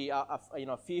might be, you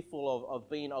know, fearful of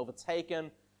being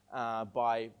overtaken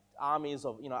by armies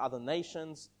of, you know, other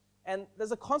nations. And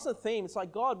there's a constant theme. It's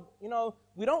like, God, you know,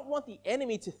 we don't want the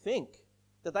enemy to think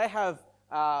that they have,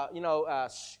 you know,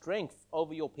 strength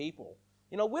over your people.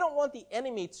 You know, we don't want the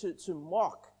enemy to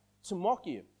mock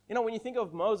you. You know, when you think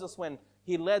of Moses when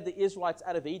he led the Israelites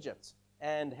out of Egypt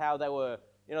and how they were,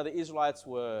 you know, the Israelites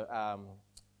were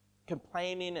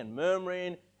complaining and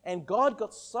murmuring, and God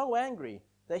got so angry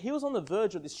that He was on the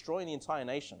verge of destroying the entire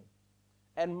nation.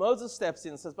 And Moses steps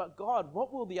in and says, but God,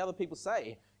 what will the other people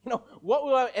say? You know, what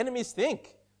will our enemies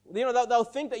think? You know, they'll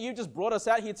think that you just brought us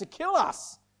out here to kill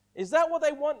us. Is that what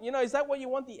they want? You know, is that what you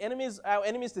want the enemies, our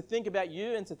enemies, to think about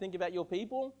you and to think about your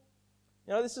people?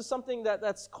 You know, this is something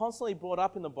that's constantly brought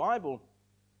up in the Bible.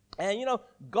 And, you know,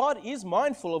 God is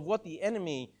mindful of what the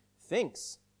enemy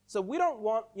thinks. So we don't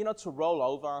want, you know, to roll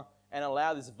over and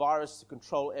allow this virus to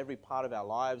control every part of our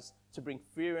lives, to bring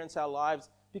fear into our lives,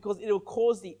 because it will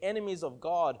cause the enemies of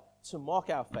God to mock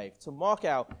our faith, to mock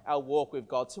our walk with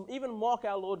God, to even mock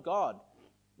our Lord God.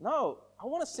 No, I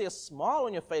want to see a smile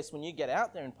on your face when you get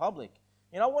out there in public.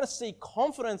 You know, I want to see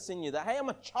confidence in you that, hey, I'm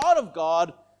a child of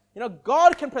God. You know,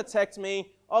 God can protect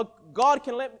me. Or God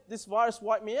can let this virus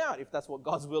wipe me out if that's what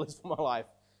God's will is for my life.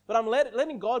 But I'm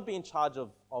letting God be in charge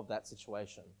of that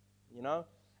situation, you know.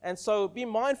 And so be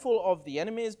mindful of the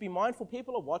enemies. Be mindful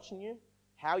people are watching you,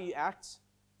 how you act,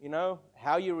 you know,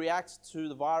 how you react to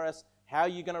the virus, how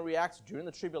you're going to react during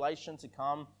the tribulation to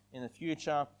come in the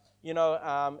future. You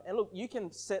know, and look, you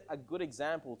can set a good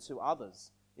example to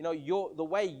others. You know, the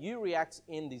way you react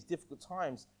in these difficult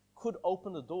times could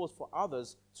open the doors for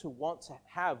others to want to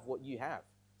have what you have,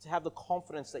 to have the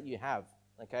confidence that you have,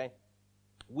 okay?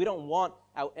 We don't want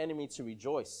our enemy to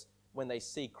rejoice when they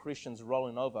see Christians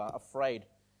rolling over, afraid.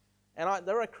 And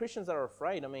there are Christians that are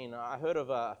afraid. I mean, I heard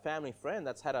of a family friend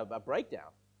that's had a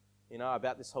breakdown, you know,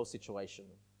 about this whole situation.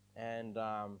 And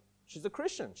she's a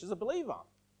Christian. She's a believer,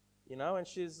 you know, and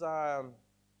she's,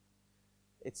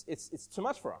 it's too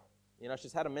much for her. You know,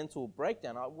 she's had a mental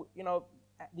breakdown. You know,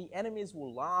 the enemies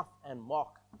will laugh and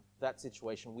mock that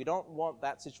situation. We don't want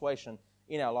that situation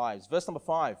in our lives. Verse number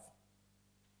 5.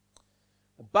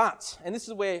 But, and this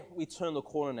is where we turn the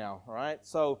corner now, all right?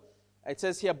 So it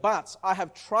says here, but I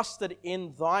have trusted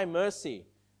in thy mercy.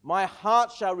 My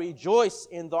heart shall rejoice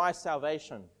in thy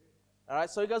salvation. All right,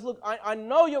 so he goes, look, I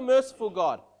know you're merciful,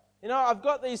 God. You know, I've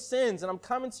got these sins and I'm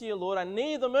coming to you, Lord. I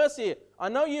need the mercy. I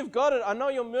know you've got it. I know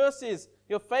your mercies,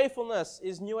 your faithfulness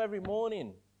is new every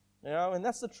morning. You know, and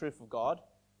that's the truth of God.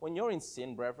 When you're in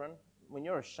sin, brethren, when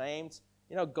you're ashamed,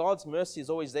 you know, God's mercy is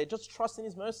always there. Just trust in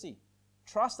His mercy.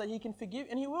 Trust that He can forgive,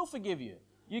 and He will forgive you.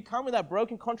 You come with that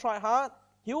broken, contrite heart,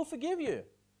 He will forgive you.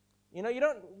 You know, you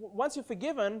don't, once you're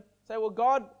forgiven, say, well,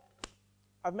 God,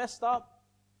 I've messed up.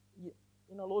 You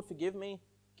know, Lord, forgive me.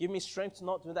 Give me strength to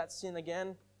not do that sin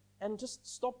again. And just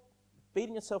stop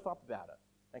beating yourself up about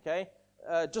it, okay?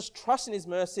 Just trust in His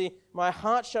mercy. My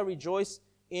heart shall rejoice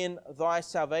in thy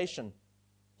salvation.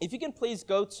 If you can please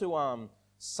go to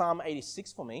Psalm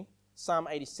 86 for me. Psalm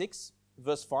 86,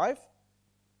 verse 5.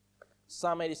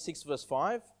 Psalm 86, verse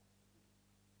 5.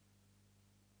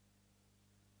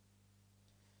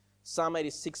 Psalm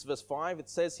 86, verse 5, it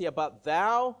says here, but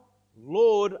thou,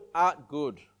 Lord, art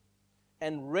good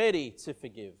and ready to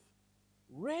forgive.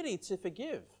 Ready to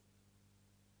forgive.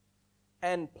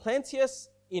 And plenteous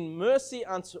in mercy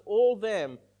unto all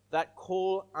them that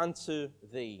call unto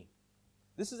thee.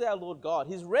 This is our Lord God.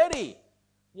 He's ready.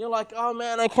 You're like, oh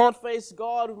man, I can't face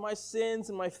God with my sins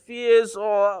and my fears.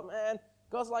 Oh man,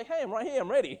 God's like, hey, I'm right here, I'm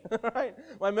ready. Right?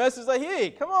 My mercies are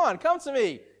here. Come on, come to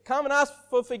me. Come and ask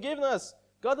for forgiveness.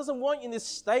 God doesn't want you in this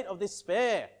state of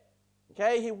despair.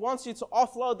 Okay, He wants you to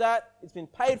offload that. It's been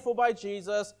paid for by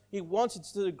Jesus. He wants you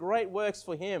to do great works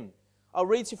for Him. I'll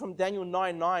read to you from Daniel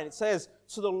 9:9. It says,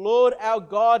 to the Lord our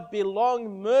God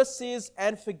belong mercies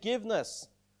and forgiveness,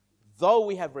 though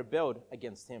we have rebelled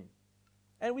against Him.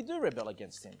 And we do rebel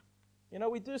against Him.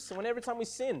 We do sin. When every time we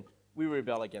sin, we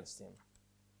rebel against Him.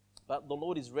 But the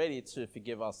Lord is ready to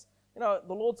forgive us. The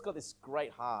Lord's got this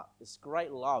great heart, this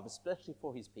great love, especially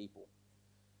for His people.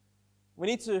 We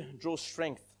need to draw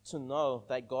strength to know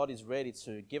that God is ready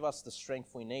to give us the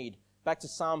strength we need. Back to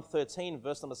Psalm 13,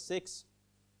 verse number 6.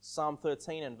 Psalm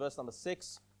 13 and verse number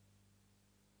 6.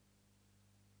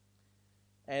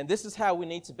 And this is how we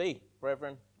need to be,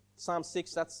 brethren. Psalm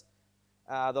 6, that's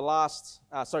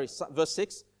verse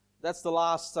 6. That's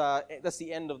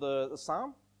the end of the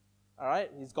psalm. All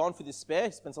right, he's gone for despair.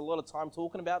 He spends a lot of time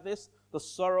talking about this, the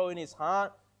sorrow in his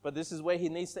heart. But this is where he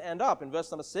needs to end up. In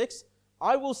verse number 6,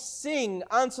 I will sing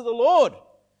unto the Lord,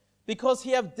 because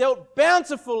He hath dealt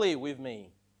bountifully with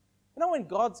me. When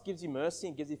God gives you mercy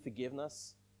and gives you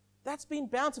forgiveness, that's been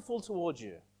bountiful towards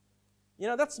you.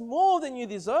 That's more than you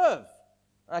deserve.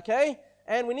 Okay?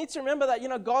 And we need to remember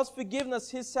that, God's forgiveness,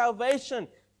 His salvation,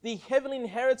 the heavenly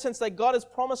inheritance that God has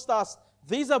promised us,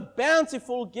 these are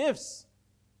bountiful gifts.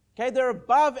 Okay, they're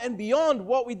above and beyond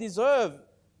what we deserve.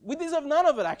 We deserve none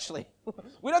of it, actually.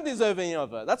 We don't deserve any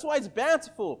of it. That's why it's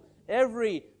bountiful.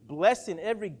 Every blessing,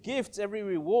 every gift, every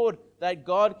reward that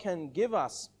God can give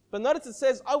us. But notice it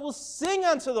says, I will sing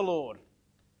unto the Lord.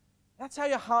 That's how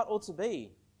your heart ought to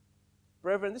be.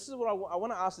 Brethren, this is what I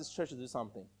want to ask this church to do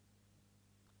something.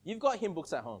 You've got hymn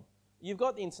books at home. You've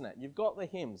got the internet. You've got the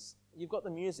hymns. You've got the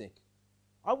music.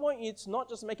 I want you to not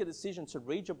just make a decision to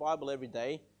read your Bible every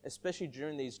day, especially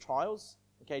during these trials,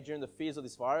 okay, during the fears of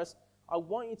this virus. I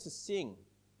want you to sing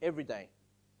every day.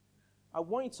 I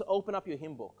want you to open up your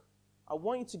hymn book. I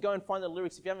want you to go and find the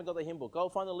lyrics. If you haven't got the hymn book, go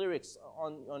find the lyrics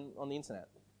on the internet.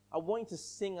 I want you to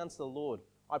sing unto the Lord.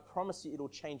 I promise you it'll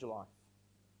change your life.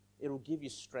 It'll give you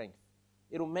strength.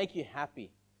 It'll make you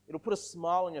happy. It'll put a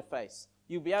smile on your face.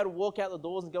 You'll be able to walk out the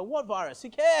doors and go, what virus? Who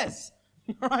cares?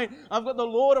 Right? I've got the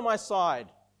Lord on my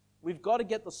side. We've got to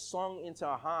get the song into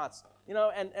our hearts.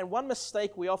 And one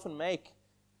mistake we often make,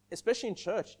 especially in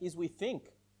church, is we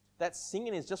think that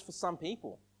singing is just for some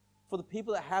people, for the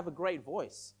people that have a great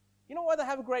voice. You know why they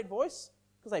have a great voice?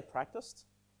 Because they practiced.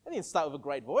 They didn't start with a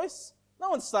great voice. No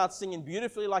one starts singing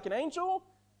beautifully like an angel.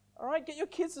 All right, get your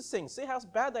kids to sing. See how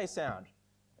bad they sound.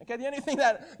 Okay, the only thing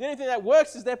that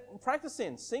works is they're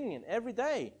practicing, singing every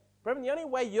day. Brethren, the only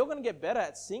way you're going to get better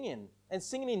at singing and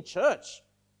singing in church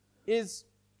is,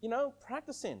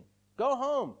 practicing. Go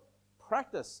home,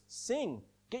 practice, sing,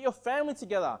 get your family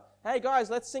together. Hey guys,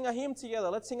 let's sing a hymn together.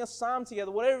 Let's sing a psalm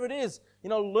together, whatever it is.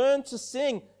 Learn to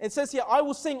sing. It says here, I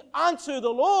will sing unto the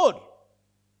Lord.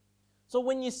 So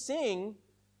when you sing,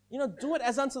 do it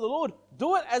as unto the Lord.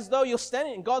 Do it as though you're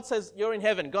standing and God says you're in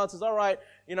heaven. God says, all right,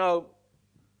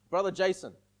 Brother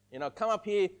Jason, come up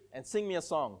here and sing me a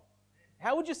song.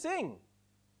 How would you sing?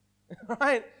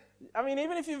 Right? I mean,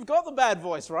 even if you've got the bad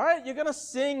voice, right? You're going to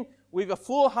sing with a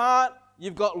full heart.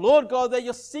 You've got Lord God there.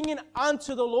 You're singing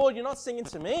unto the Lord. You're not singing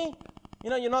to me.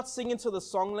 You're not singing to the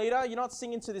song leader. You're not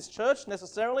singing to this church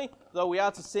necessarily, though we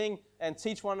are to sing and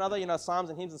teach one another, psalms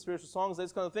and hymns and spiritual songs,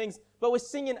 those kind of things. But we're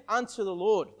singing unto the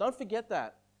Lord. Don't forget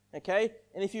that, okay?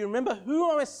 And if you remember,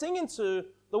 who am I singing to?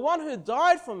 The one who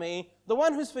died for me, the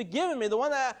one who's forgiven me, the one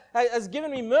that has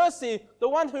given me mercy, the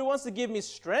one who wants to give me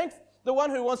strength, the one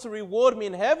who wants to reward me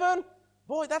in heaven.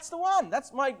 Boy, that's the one.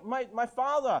 That's my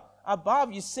Father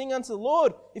above. You sing unto the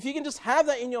Lord. If you can just have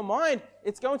that in your mind,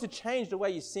 it's going to change the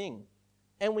way you sing.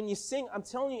 And when you sing, I'm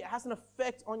telling you, it has an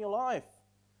effect on your life.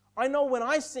 I know when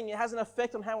I sing, it has an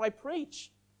effect on how I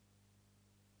preach.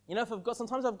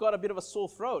 Sometimes I've got a bit of a sore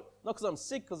throat. Not because I'm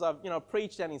sick, because I've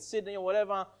preached down in Sydney or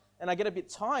whatever, and I get a bit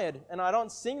tired, and I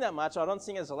don't sing that much, I don't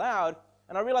sing as loud,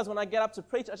 and I realize when I get up to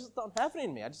preach, I just don't have it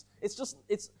in me.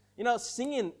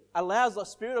 Singing allows the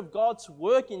Spirit of God to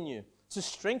work in you, to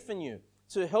strengthen you,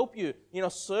 to help you,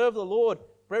 serve the Lord.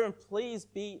 Brethren, please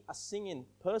be a singing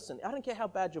person. I don't care how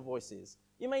bad your voice is.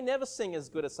 You may never sing as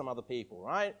good as some other people,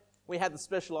 right? We had the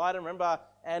special item. Remember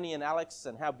Annie and Alex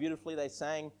and how beautifully they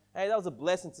sang? Hey, that was a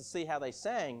blessing to see how they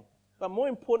sang. But more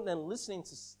important than listening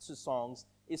to songs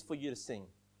is for you to sing.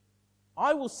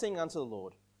 I will sing unto the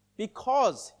Lord,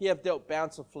 because He hath dealt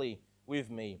bountifully with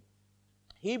me.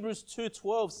 Hebrews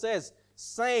 2:12 says,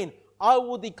 saying, I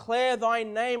will declare thy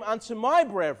name unto my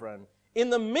brethren.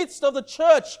 In the midst of the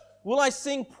church will I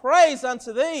sing praise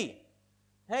unto thee.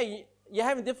 Hey, you're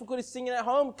having difficulty singing at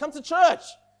home, come to church.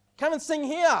 Come and sing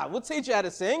here. We'll teach you how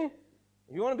to sing.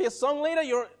 If you want to be a song leader,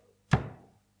 you're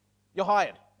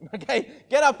hired. Okay?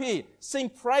 Get up here. Sing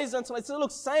praise unto me. So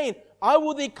look, saying, I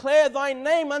will declare thy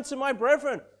name unto my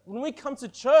brethren. When we come to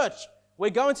church, we're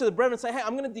going to the brethren and say, hey,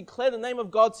 I'm going to declare the name of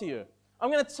God to you.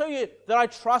 I'm going to tell you that I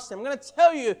trust him. I'm going to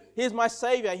tell you he's my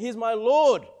Savior. He's my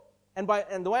Lord. And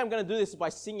the way I'm going to do this is by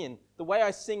singing. The way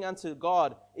I sing unto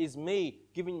God is me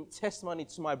giving testimony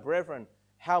to my brethren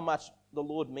how much the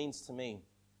Lord means to me.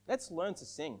 Let's learn to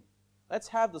sing. Let's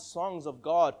have the songs of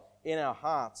God in our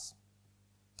hearts.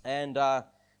 And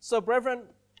so, brethren,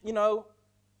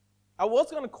 I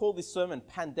was going to call this sermon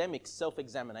Pandemic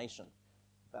Self-Examination.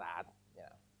 But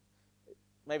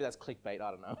maybe that's clickbait,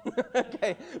 I don't know.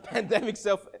 Okay, Pandemic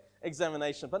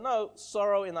Self-Examination. But no,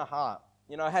 sorrow in the heart.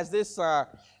 Has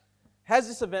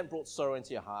this event brought sorrow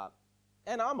into your heart?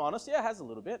 And I'm honest, yeah, it has a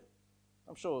little bit.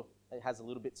 I'm sure it has a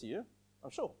little bit to you. I'm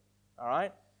sure. All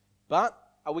right? But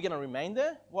are we going to remain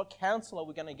there? What counsel are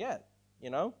we going to get?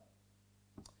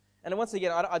 And once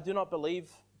again, I do not believe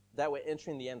that we're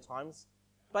entering the end times.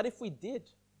 But if we did,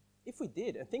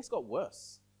 and things got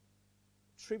worse,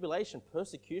 tribulation,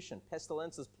 persecution,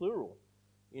 pestilences, plural,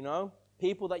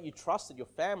 people that you trusted, your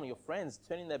family, your friends,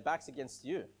 turning their backs against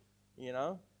you,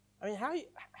 I mean, how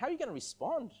are you going to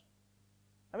respond?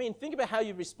 I mean, think about how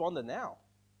you've responded now,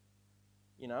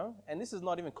 and this is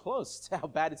not even close to how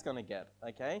bad it's going to get,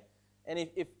 okay? And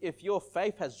if your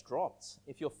faith has dropped,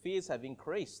 if your fears have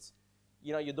increased,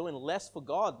 you're doing less for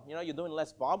God, you're doing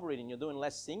less Bible reading, you're doing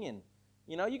less singing,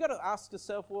 you got to ask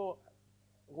yourself, well,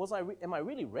 am I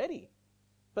really ready?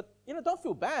 But, don't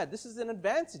feel bad. This is an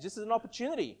advantage. This is an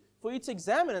opportunity for you to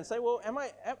examine and say, well, am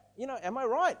I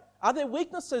right? Are there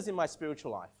weaknesses in my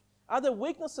spiritual life? Are there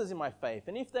weaknesses in my faith?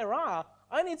 And if there are,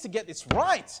 I need to get this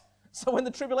right. So when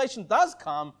the tribulation does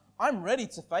come, I'm ready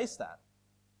to face that.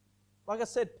 Like I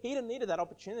said, Peter needed that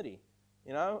opportunity,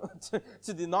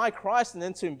 to deny Christ and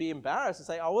then to be embarrassed and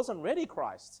say, I wasn't ready,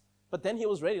 Christ. But then he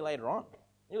was ready later on.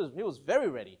 He was very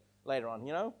ready later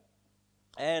on,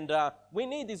 And we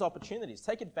need these opportunities.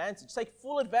 Take advantage. Take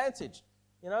full advantage.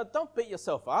 Don't beat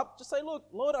yourself up. Just say, look,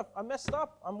 Lord, I messed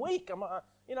up. I'm weak.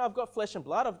 I've got flesh and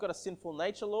blood. I've got a sinful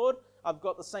nature, Lord. I've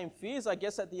got the same fears, I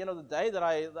guess, at the end of the day that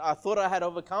I thought I had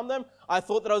overcome them. I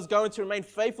thought that I was going to remain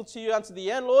faithful to you unto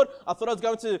the end, Lord. I thought I was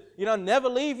going to, never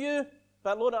leave you.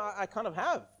 But, Lord, I kind of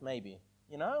have, maybe,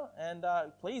 And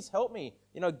please help me.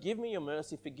 Give me your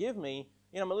mercy. Forgive me.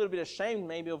 I'm a little bit ashamed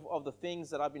maybe of the things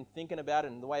that I've been thinking about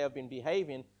and the way I've been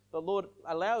behaving. But Lord,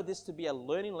 allow this to be a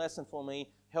learning lesson for me.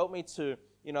 Help me to,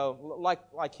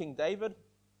 like King David.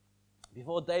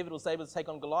 Before David was able to take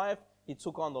on Goliath, he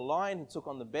took on the lion, he took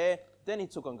on the bear, then he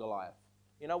took on Goliath.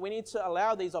 We need to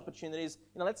allow these opportunities.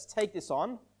 Let's take this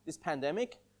on, this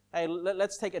pandemic. Hey,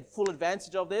 let's take a full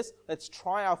advantage of this. Let's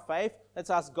try our faith. Let's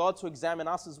ask God to examine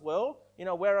us as well.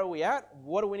 Where are we at?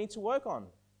 What do we need to work on?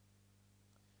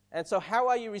 And so how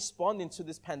are you responding to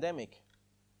this pandemic?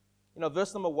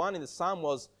 Verse number 1 in the psalm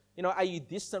was, are you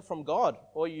distant from God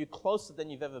or are you closer than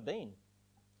you've ever been?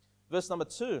 Verse number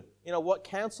 2, what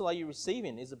counsel are you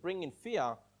receiving? Is it bringing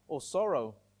fear or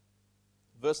sorrow?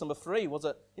 Verse number 3, was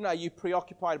it, are you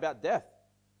preoccupied about death?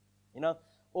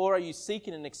 Or are you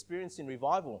seeking and experiencing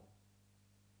revival?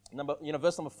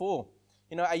 Verse number 4,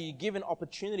 are you given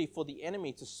opportunity for the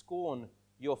enemy to scorn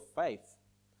your faith?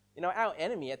 Our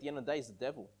enemy at the end of the day is the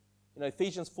devil.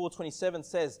 Ephesians 4:27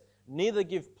 says, neither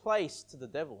give place to the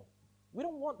devil. We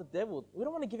don't want the devil, we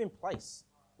don't want to give him place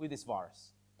with this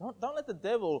virus. Don't let the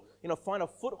devil, find a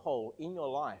foothold in your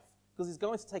life because he's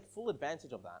going to take full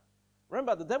advantage of that.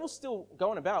 Remember, the devil's still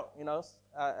going about,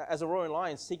 as a roaring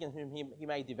lion seeking whom he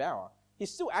may devour.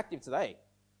 He's still active today,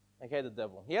 okay, the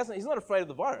devil. He's not afraid of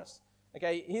the virus,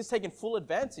 okay? He's taking full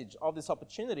advantage of this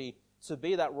opportunity to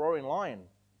be that roaring lion.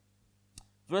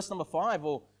 Verse number 5,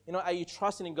 are you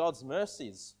trusting in God's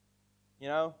mercies?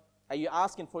 Are you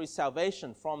asking for his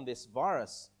salvation from this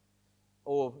virus?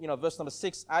 Or, verse number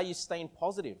 6, are you staying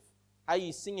positive? Are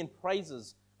you singing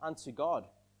praises unto God?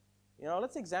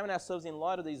 Let's examine ourselves in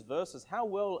light of these verses. How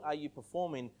well are you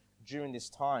performing during this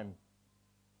time?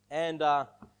 And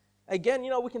again,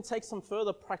 we can take some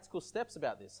further practical steps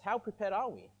about this. How prepared are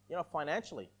we,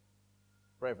 financially,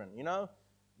 brethren?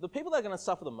 The people that are going to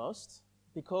suffer the most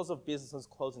because of businesses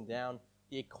closing down,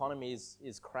 the economy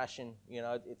is crashing.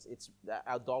 It's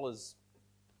our dollars.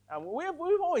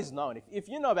 We've always known. If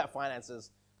you know about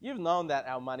finances, you've known that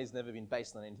our money's never been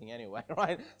based on anything anyway,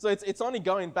 right? So it's only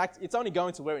going back. It's only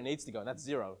going to where it needs to go, and that's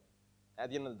zero at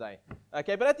the end of the day.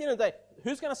 Okay, but at the end of the day,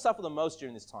 who's going to suffer the most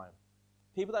during this time?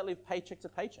 People that live paycheck to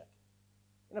paycheck.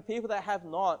 People that have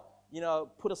not,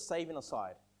 put a saving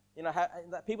aside. you know,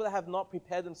 that people that have not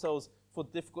prepared themselves for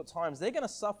difficult times, they're going to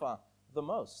suffer the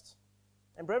most.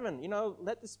 And brethren, you know,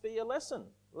 let this be a lesson.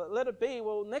 Let it be,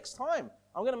 well, next time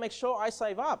I'm going to make sure I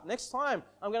save up. Next time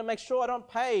I'm going to make sure I don't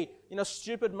pay, you know,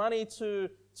 stupid money to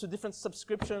different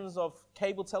subscriptions of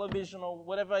cable television or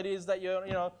whatever it is that you're,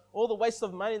 you know, all the waste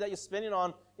of money that you're spending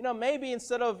on. You know, maybe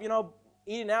instead of, you know,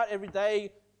 eating out every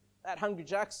day at Hungry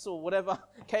Jack's or whatever,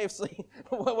 KFC,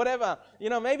 whatever, you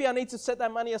know, maybe I need to set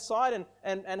that money aside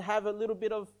and have a little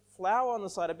bit of flour on the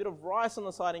side, a bit of rice on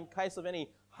the side in case of any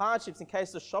hardships, in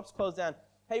case the shops close down.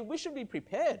 Hey, we should be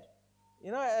prepared.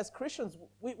 You know, as Christians,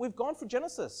 we've gone through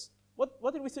Genesis.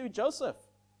 What did we see with Joseph?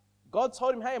 God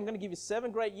told him, hey, I'm going to give you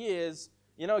 7 great years.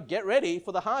 You know, get ready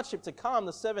for the hardship to come,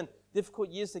 the 7 difficult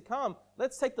years to come.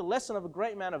 Let's take the lesson of a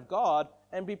great man of God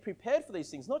and be prepared for these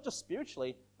things, not just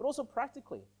spiritually, but also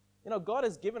practically. You know, God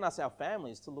has given us our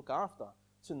families to look after,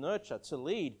 to nurture, to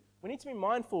lead. We need to be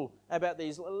mindful about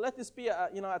these. Let this be a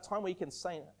time where you can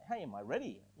say, hey, am I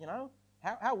ready? You know,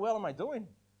 how well am I doing?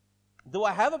 Do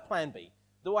I have a plan B?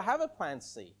 Do I have a plan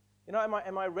C? You know,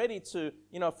 am I ready to,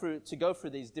 you know, to go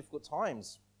through these difficult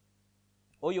times?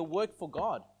 Or your work for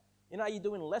God. You know, are you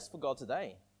doing less for God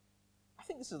today? I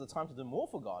think this is the time to do more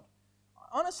for God.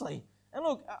 Honestly. And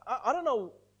look, I don't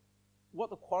know what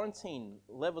the quarantine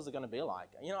levels are going to be like.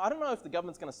 You know, I don't know if the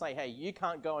government's going to say, hey, you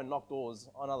can't go and knock doors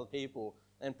on other people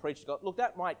and preach to God. Look,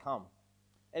 that might come.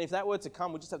 And if that were to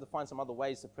come, we just have to find some other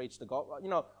ways to preach to God. You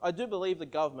know, I do believe the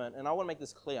government, and I want to make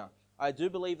this clear, I do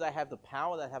believe they have the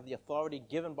power, they have the authority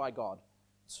given by God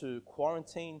to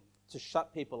quarantine, to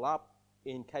shut people up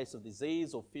in case of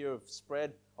disease or fear of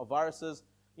spread of viruses.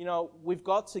 You know, we've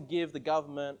got to give the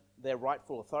government their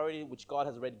rightful authority, which God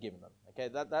has already given them. Okay,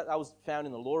 that was found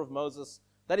in the law of Moses.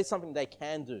 That is something they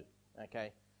can do.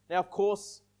 Okay, now of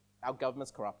course our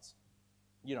government's corrupt.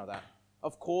 You know that.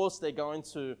 Of course they're going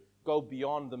to go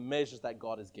beyond the measures that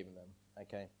God has given them.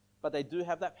 Okay, but they do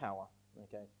have that power.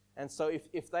 Okay, and so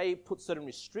if they put certain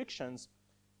restrictions,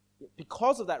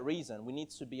 because of that reason, we need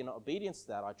to be in obedience to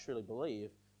that. I truly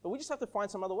believe, but we just have to find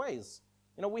some other ways.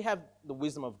 You know, we have the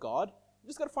wisdom of God. We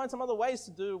just got to find some other ways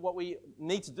to do what we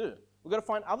need to do. We've got to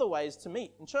find other ways to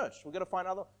meet in church. We've got to find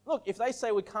other... Look, if they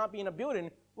say we can't be in a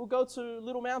building, we'll go to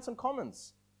Little Mountain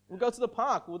Commons. We'll go to the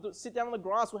park. We'll sit down on the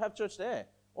grass. We'll have church there.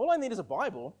 All I need is a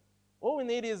Bible. All we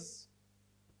need is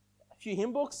a few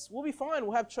hymn books. We'll be fine.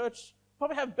 We'll have church,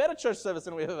 probably have better church service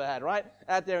than we've ever had, right?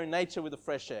 Out there in nature with the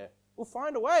fresh air. We'll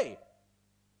find a way.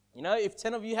 You know, if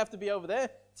 10 of you have to be over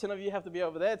there, 10 of you have to be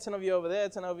over there, 10 of you over there,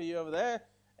 10 of you over there,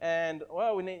 and,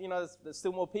 well, we need, you know, there's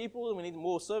still more people, and we need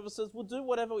more services. We'll do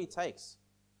whatever it takes,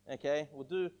 okay? We'll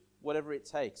do whatever it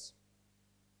takes.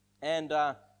 And,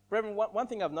 brethren, one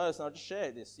thing I've noticed, and I'll just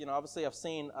share this, you know, obviously I've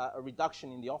seen a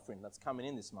reduction in the offering that's coming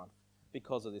in this month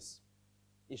because of this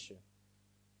issue.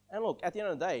 And look, at the end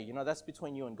of the day, you know, that's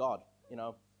between you and God, you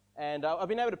know. And I've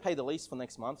been able to pay the lease for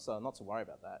next month, so not to worry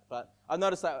about that. But I've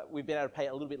noticed that we've been able to pay it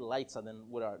a little bit later than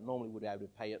what I normally would be able to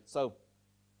pay it. So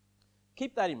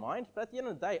keep that in mind. But at the end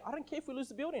of the day, I don't care if we lose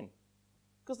the building,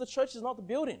 because the church is not the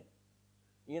building.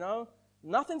 You know,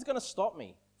 nothing's going to stop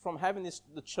me from having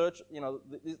the church, you know,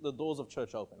 the doors of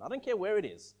church open. I don't care where it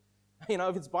is. You know,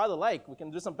 if it's by the lake, we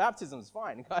can do some baptisms,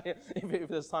 fine, if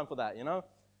there's time for that, you know.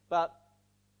 But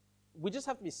we just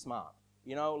have to be smart.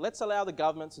 You know, let's allow the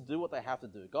government to do what they have to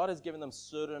do. God has given them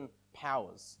certain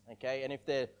powers, okay? And if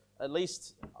they're at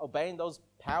least obeying those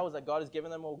powers that God has given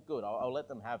them, well, good. I'll let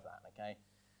them have that, okay?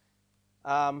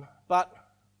 But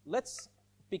let's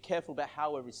be careful about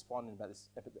how we're responding about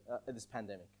this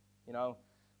pandemic. You know,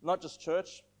 not just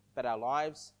church, but our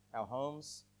lives, our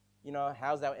homes. You know,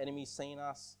 how's our enemies seeing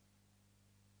us?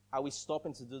 Are we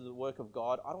stopping to do the work of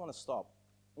God? I don't want to stop.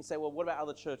 You say, well, what about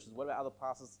other churches? What about other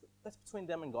pastors? That's between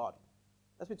them and God.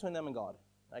 That's between them and God,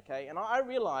 okay? And I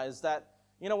realize that,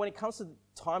 you know, when it comes to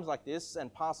times like this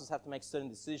and pastors have to make certain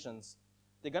decisions,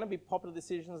 they're going to be popular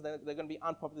decisions, they're going to be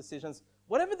unpopular decisions.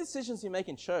 Whatever decisions you make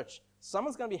in church,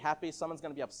 someone's going to be happy, someone's going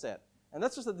to be upset. And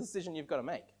that's just a decision you've got to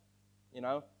make, you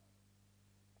know?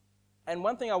 And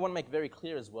one thing I want to make very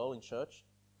clear as well in church,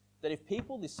 that if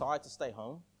people decide to stay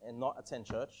home and not attend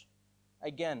church,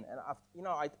 again, and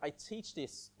I teach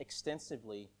this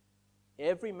extensively,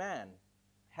 every man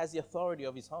has the authority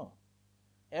of his home.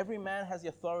 Every man has the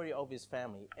authority of his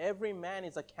family. Every man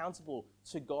is accountable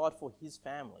to God for his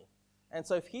family. And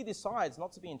so if he decides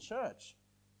not to be in church,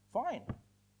 fine.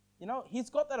 You know, he's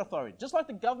got that authority. Just like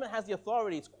the government has the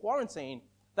authority to quarantine,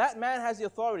 that man has the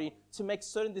authority to make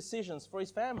certain decisions for his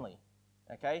family.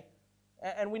 Okay?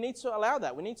 And we need to allow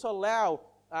that. We need to allow,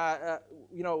 the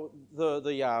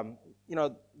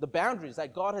boundaries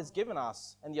that God has given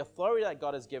us and the authority that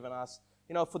God has given us.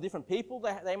 for different people,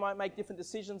 they might make different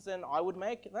decisions than I would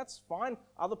make. That's fine.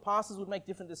 Other pastors would make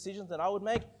different decisions than I would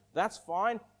make. That's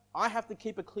fine. I have to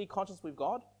keep a clear conscience with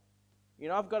God.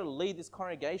 I've got to lead this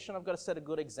congregation. I've got to set a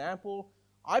good example.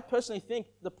 I personally think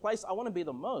the place I want to be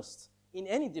the most in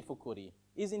any difficulty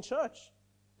is in church.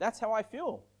 That's how I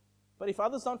feel. But if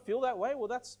others don't feel that way, well,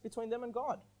 that's between them and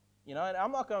God. And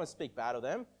I'm not going to speak bad of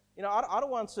them. I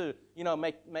don't want to,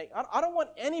 I don't want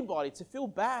anybody to feel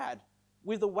bad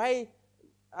with the way,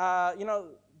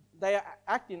 they are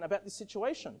acting about this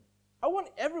situation. I want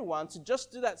everyone to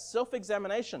just do that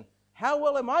self-examination. How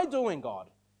well am I doing, God?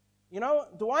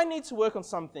 Do I need to work on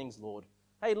some things, Lord?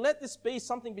 Hey, let this be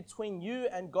something between you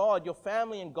and God, your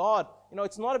family and God.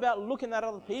 It's not about looking at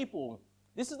other people.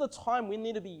 This is the time we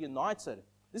need to be united.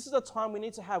 This is the time we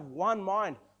need to have one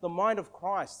mind, the mind of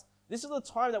Christ. This is the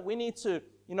time that we need to,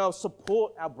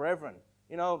 support our brethren,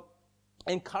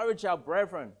 encourage our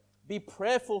brethren, be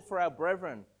prayerful for our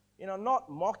brethren, not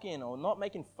mocking or not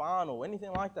making fun or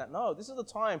anything like that. No, this is the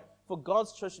time for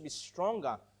God's church to be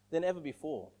stronger than ever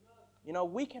before.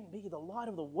 We can be the light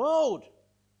of the world.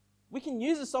 We can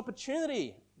use this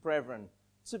opportunity, brethren,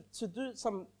 to do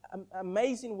some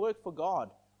amazing work for God.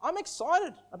 I'm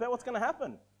excited about what's going to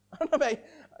happen. I don't know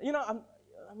about,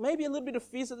 maybe a little bit of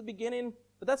fears at the beginning,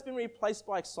 but that's been replaced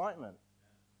by excitement.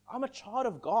 I'm a child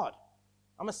of God.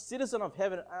 I'm a citizen of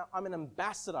heaven. I'm an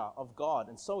ambassador of God,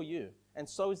 and so are you. And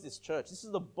so is this church. This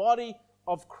is the body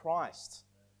of Christ.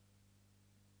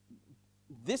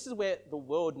 This is where the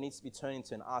world needs to be turning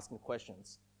to and asking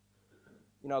questions.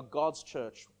 God's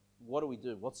church, what do we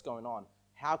do? What's going on?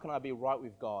 How can I be right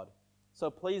with God? So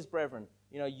please, brethren,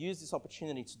 use this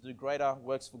opportunity to do greater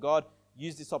works for God.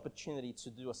 Use this opportunity to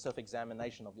do a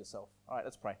self-examination of yourself. All right,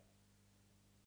 let's pray.